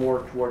trend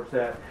more towards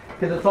that.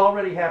 Because it's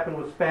already happened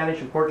with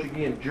Spanish and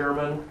Portuguese and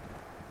German,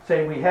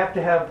 saying we have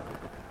to have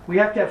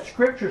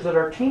scriptures that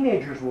our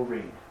teenagers will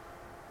read.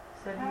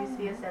 So do you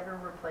see us ever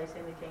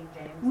replacing the King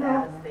James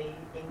No. as the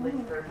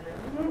English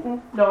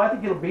version? No, I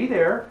think it'll be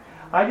there.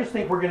 I just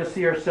think we're going to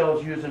see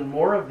ourselves using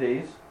more of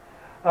these.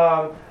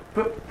 But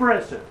for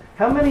instance,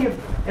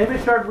 anybody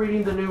started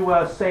reading the new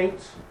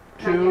Saints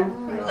 2?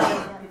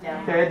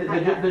 Okay,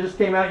 they just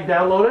came out. You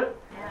download it.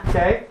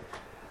 Okay.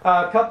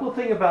 A couple of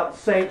things about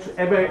Saints.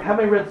 How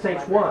many read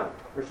Saints 1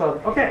 or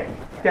something? Okay.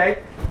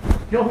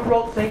 You know who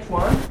wrote Saints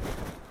 1?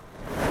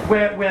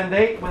 When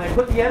they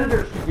put the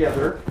editors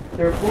together,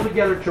 they were pulled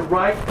together to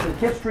write the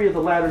history of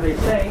the Latter-day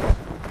Saints.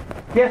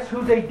 Guess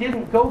who they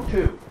didn't go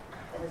to?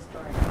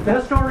 The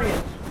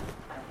historians.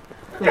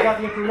 They got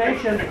the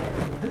information.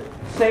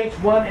 Saints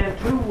 1 and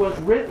 2 was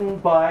written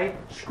by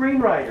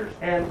screenwriters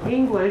and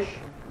English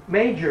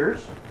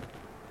majors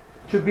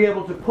to be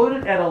able to put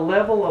it at a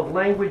level of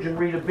language and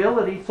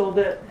readability so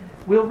that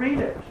we'll read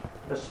it,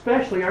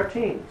 especially our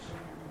teens.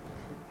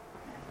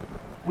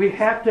 We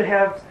have to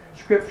have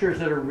scriptures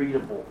that are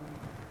readable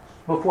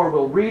before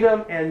we'll read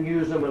them and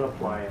use them and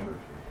apply them.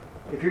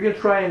 If you're going to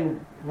try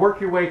and work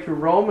your way through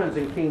Romans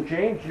and King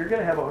James, you're going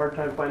to have a hard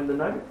time finding the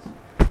nuggets.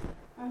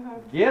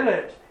 Get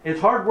it. It's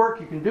hard work.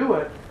 You can do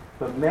it.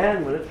 But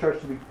man, when it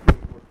starts to be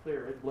more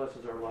clear, it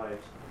blesses our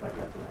lives like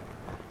that.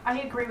 I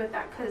agree with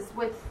that because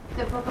with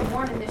the Book of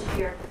Mormon this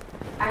year,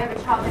 I have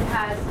a child that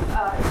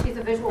has, she's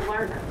a visual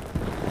learner.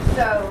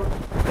 So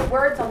the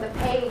words on the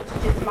page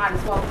just might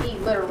as well be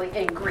literally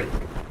in Greek,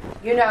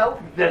 you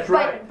know? That's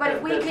right. But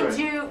if we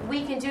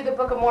can do the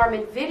Book of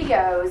Mormon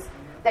videos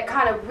that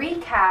kind of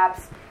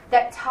recaps,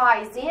 that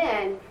ties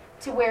in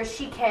to where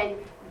she can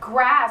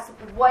grasp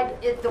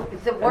what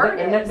the word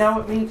is. And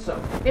now it means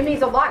something. It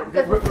means a lot.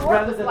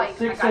 Rather than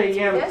 6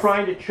 a.m.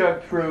 trying to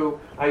chug through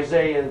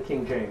Isaiah and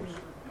King James.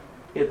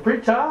 It's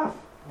pretty tough.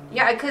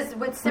 Yeah, because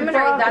with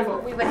seminary, that's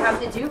what we would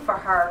have to do for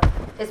her,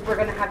 is we're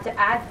going to have to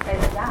add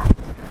and adapt.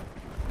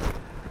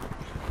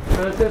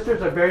 Brothers and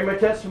sisters, I bear my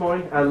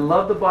testimony. I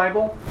love the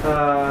Bible,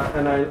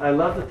 and I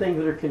love the things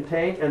that are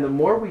contained, and the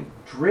more we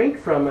drink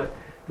from it,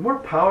 the more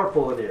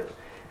powerful it is.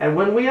 And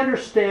when we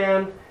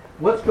understand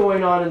what's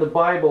going on in the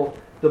Bible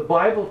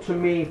to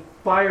me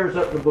fires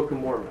up the Book of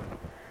Mormon.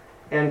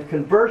 And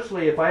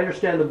conversely, if I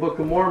understand the Book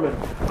of Mormon,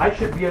 I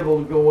should be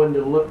able to go in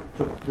and look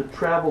to the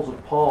travels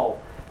of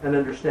Paul and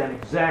understand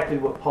exactly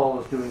what Paul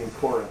is doing in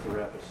Corinth or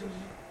Ephesus.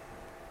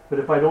 But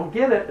if I don't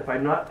get it, if I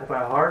have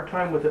a hard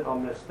time with it, I'll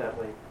miss that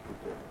link.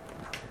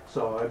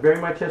 So I bear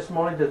my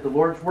testimony that the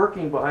Lord's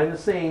working behind the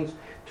scenes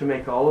to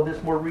make all of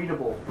this more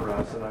readable for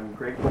us, and I'm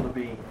grateful to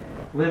be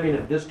living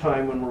at this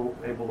time when we're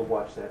able to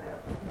watch that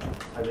happen.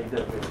 I think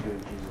that's what you in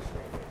Jesus'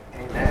 name.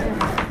 Amen.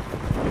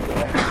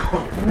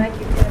 Thank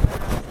you, Kevin.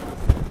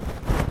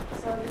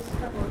 So just a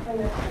couple of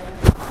things.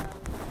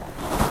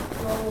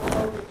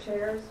 Roll the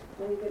chairs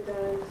when you get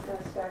done, just kind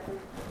of stack them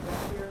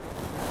here.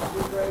 It'd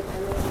be great.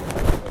 And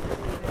then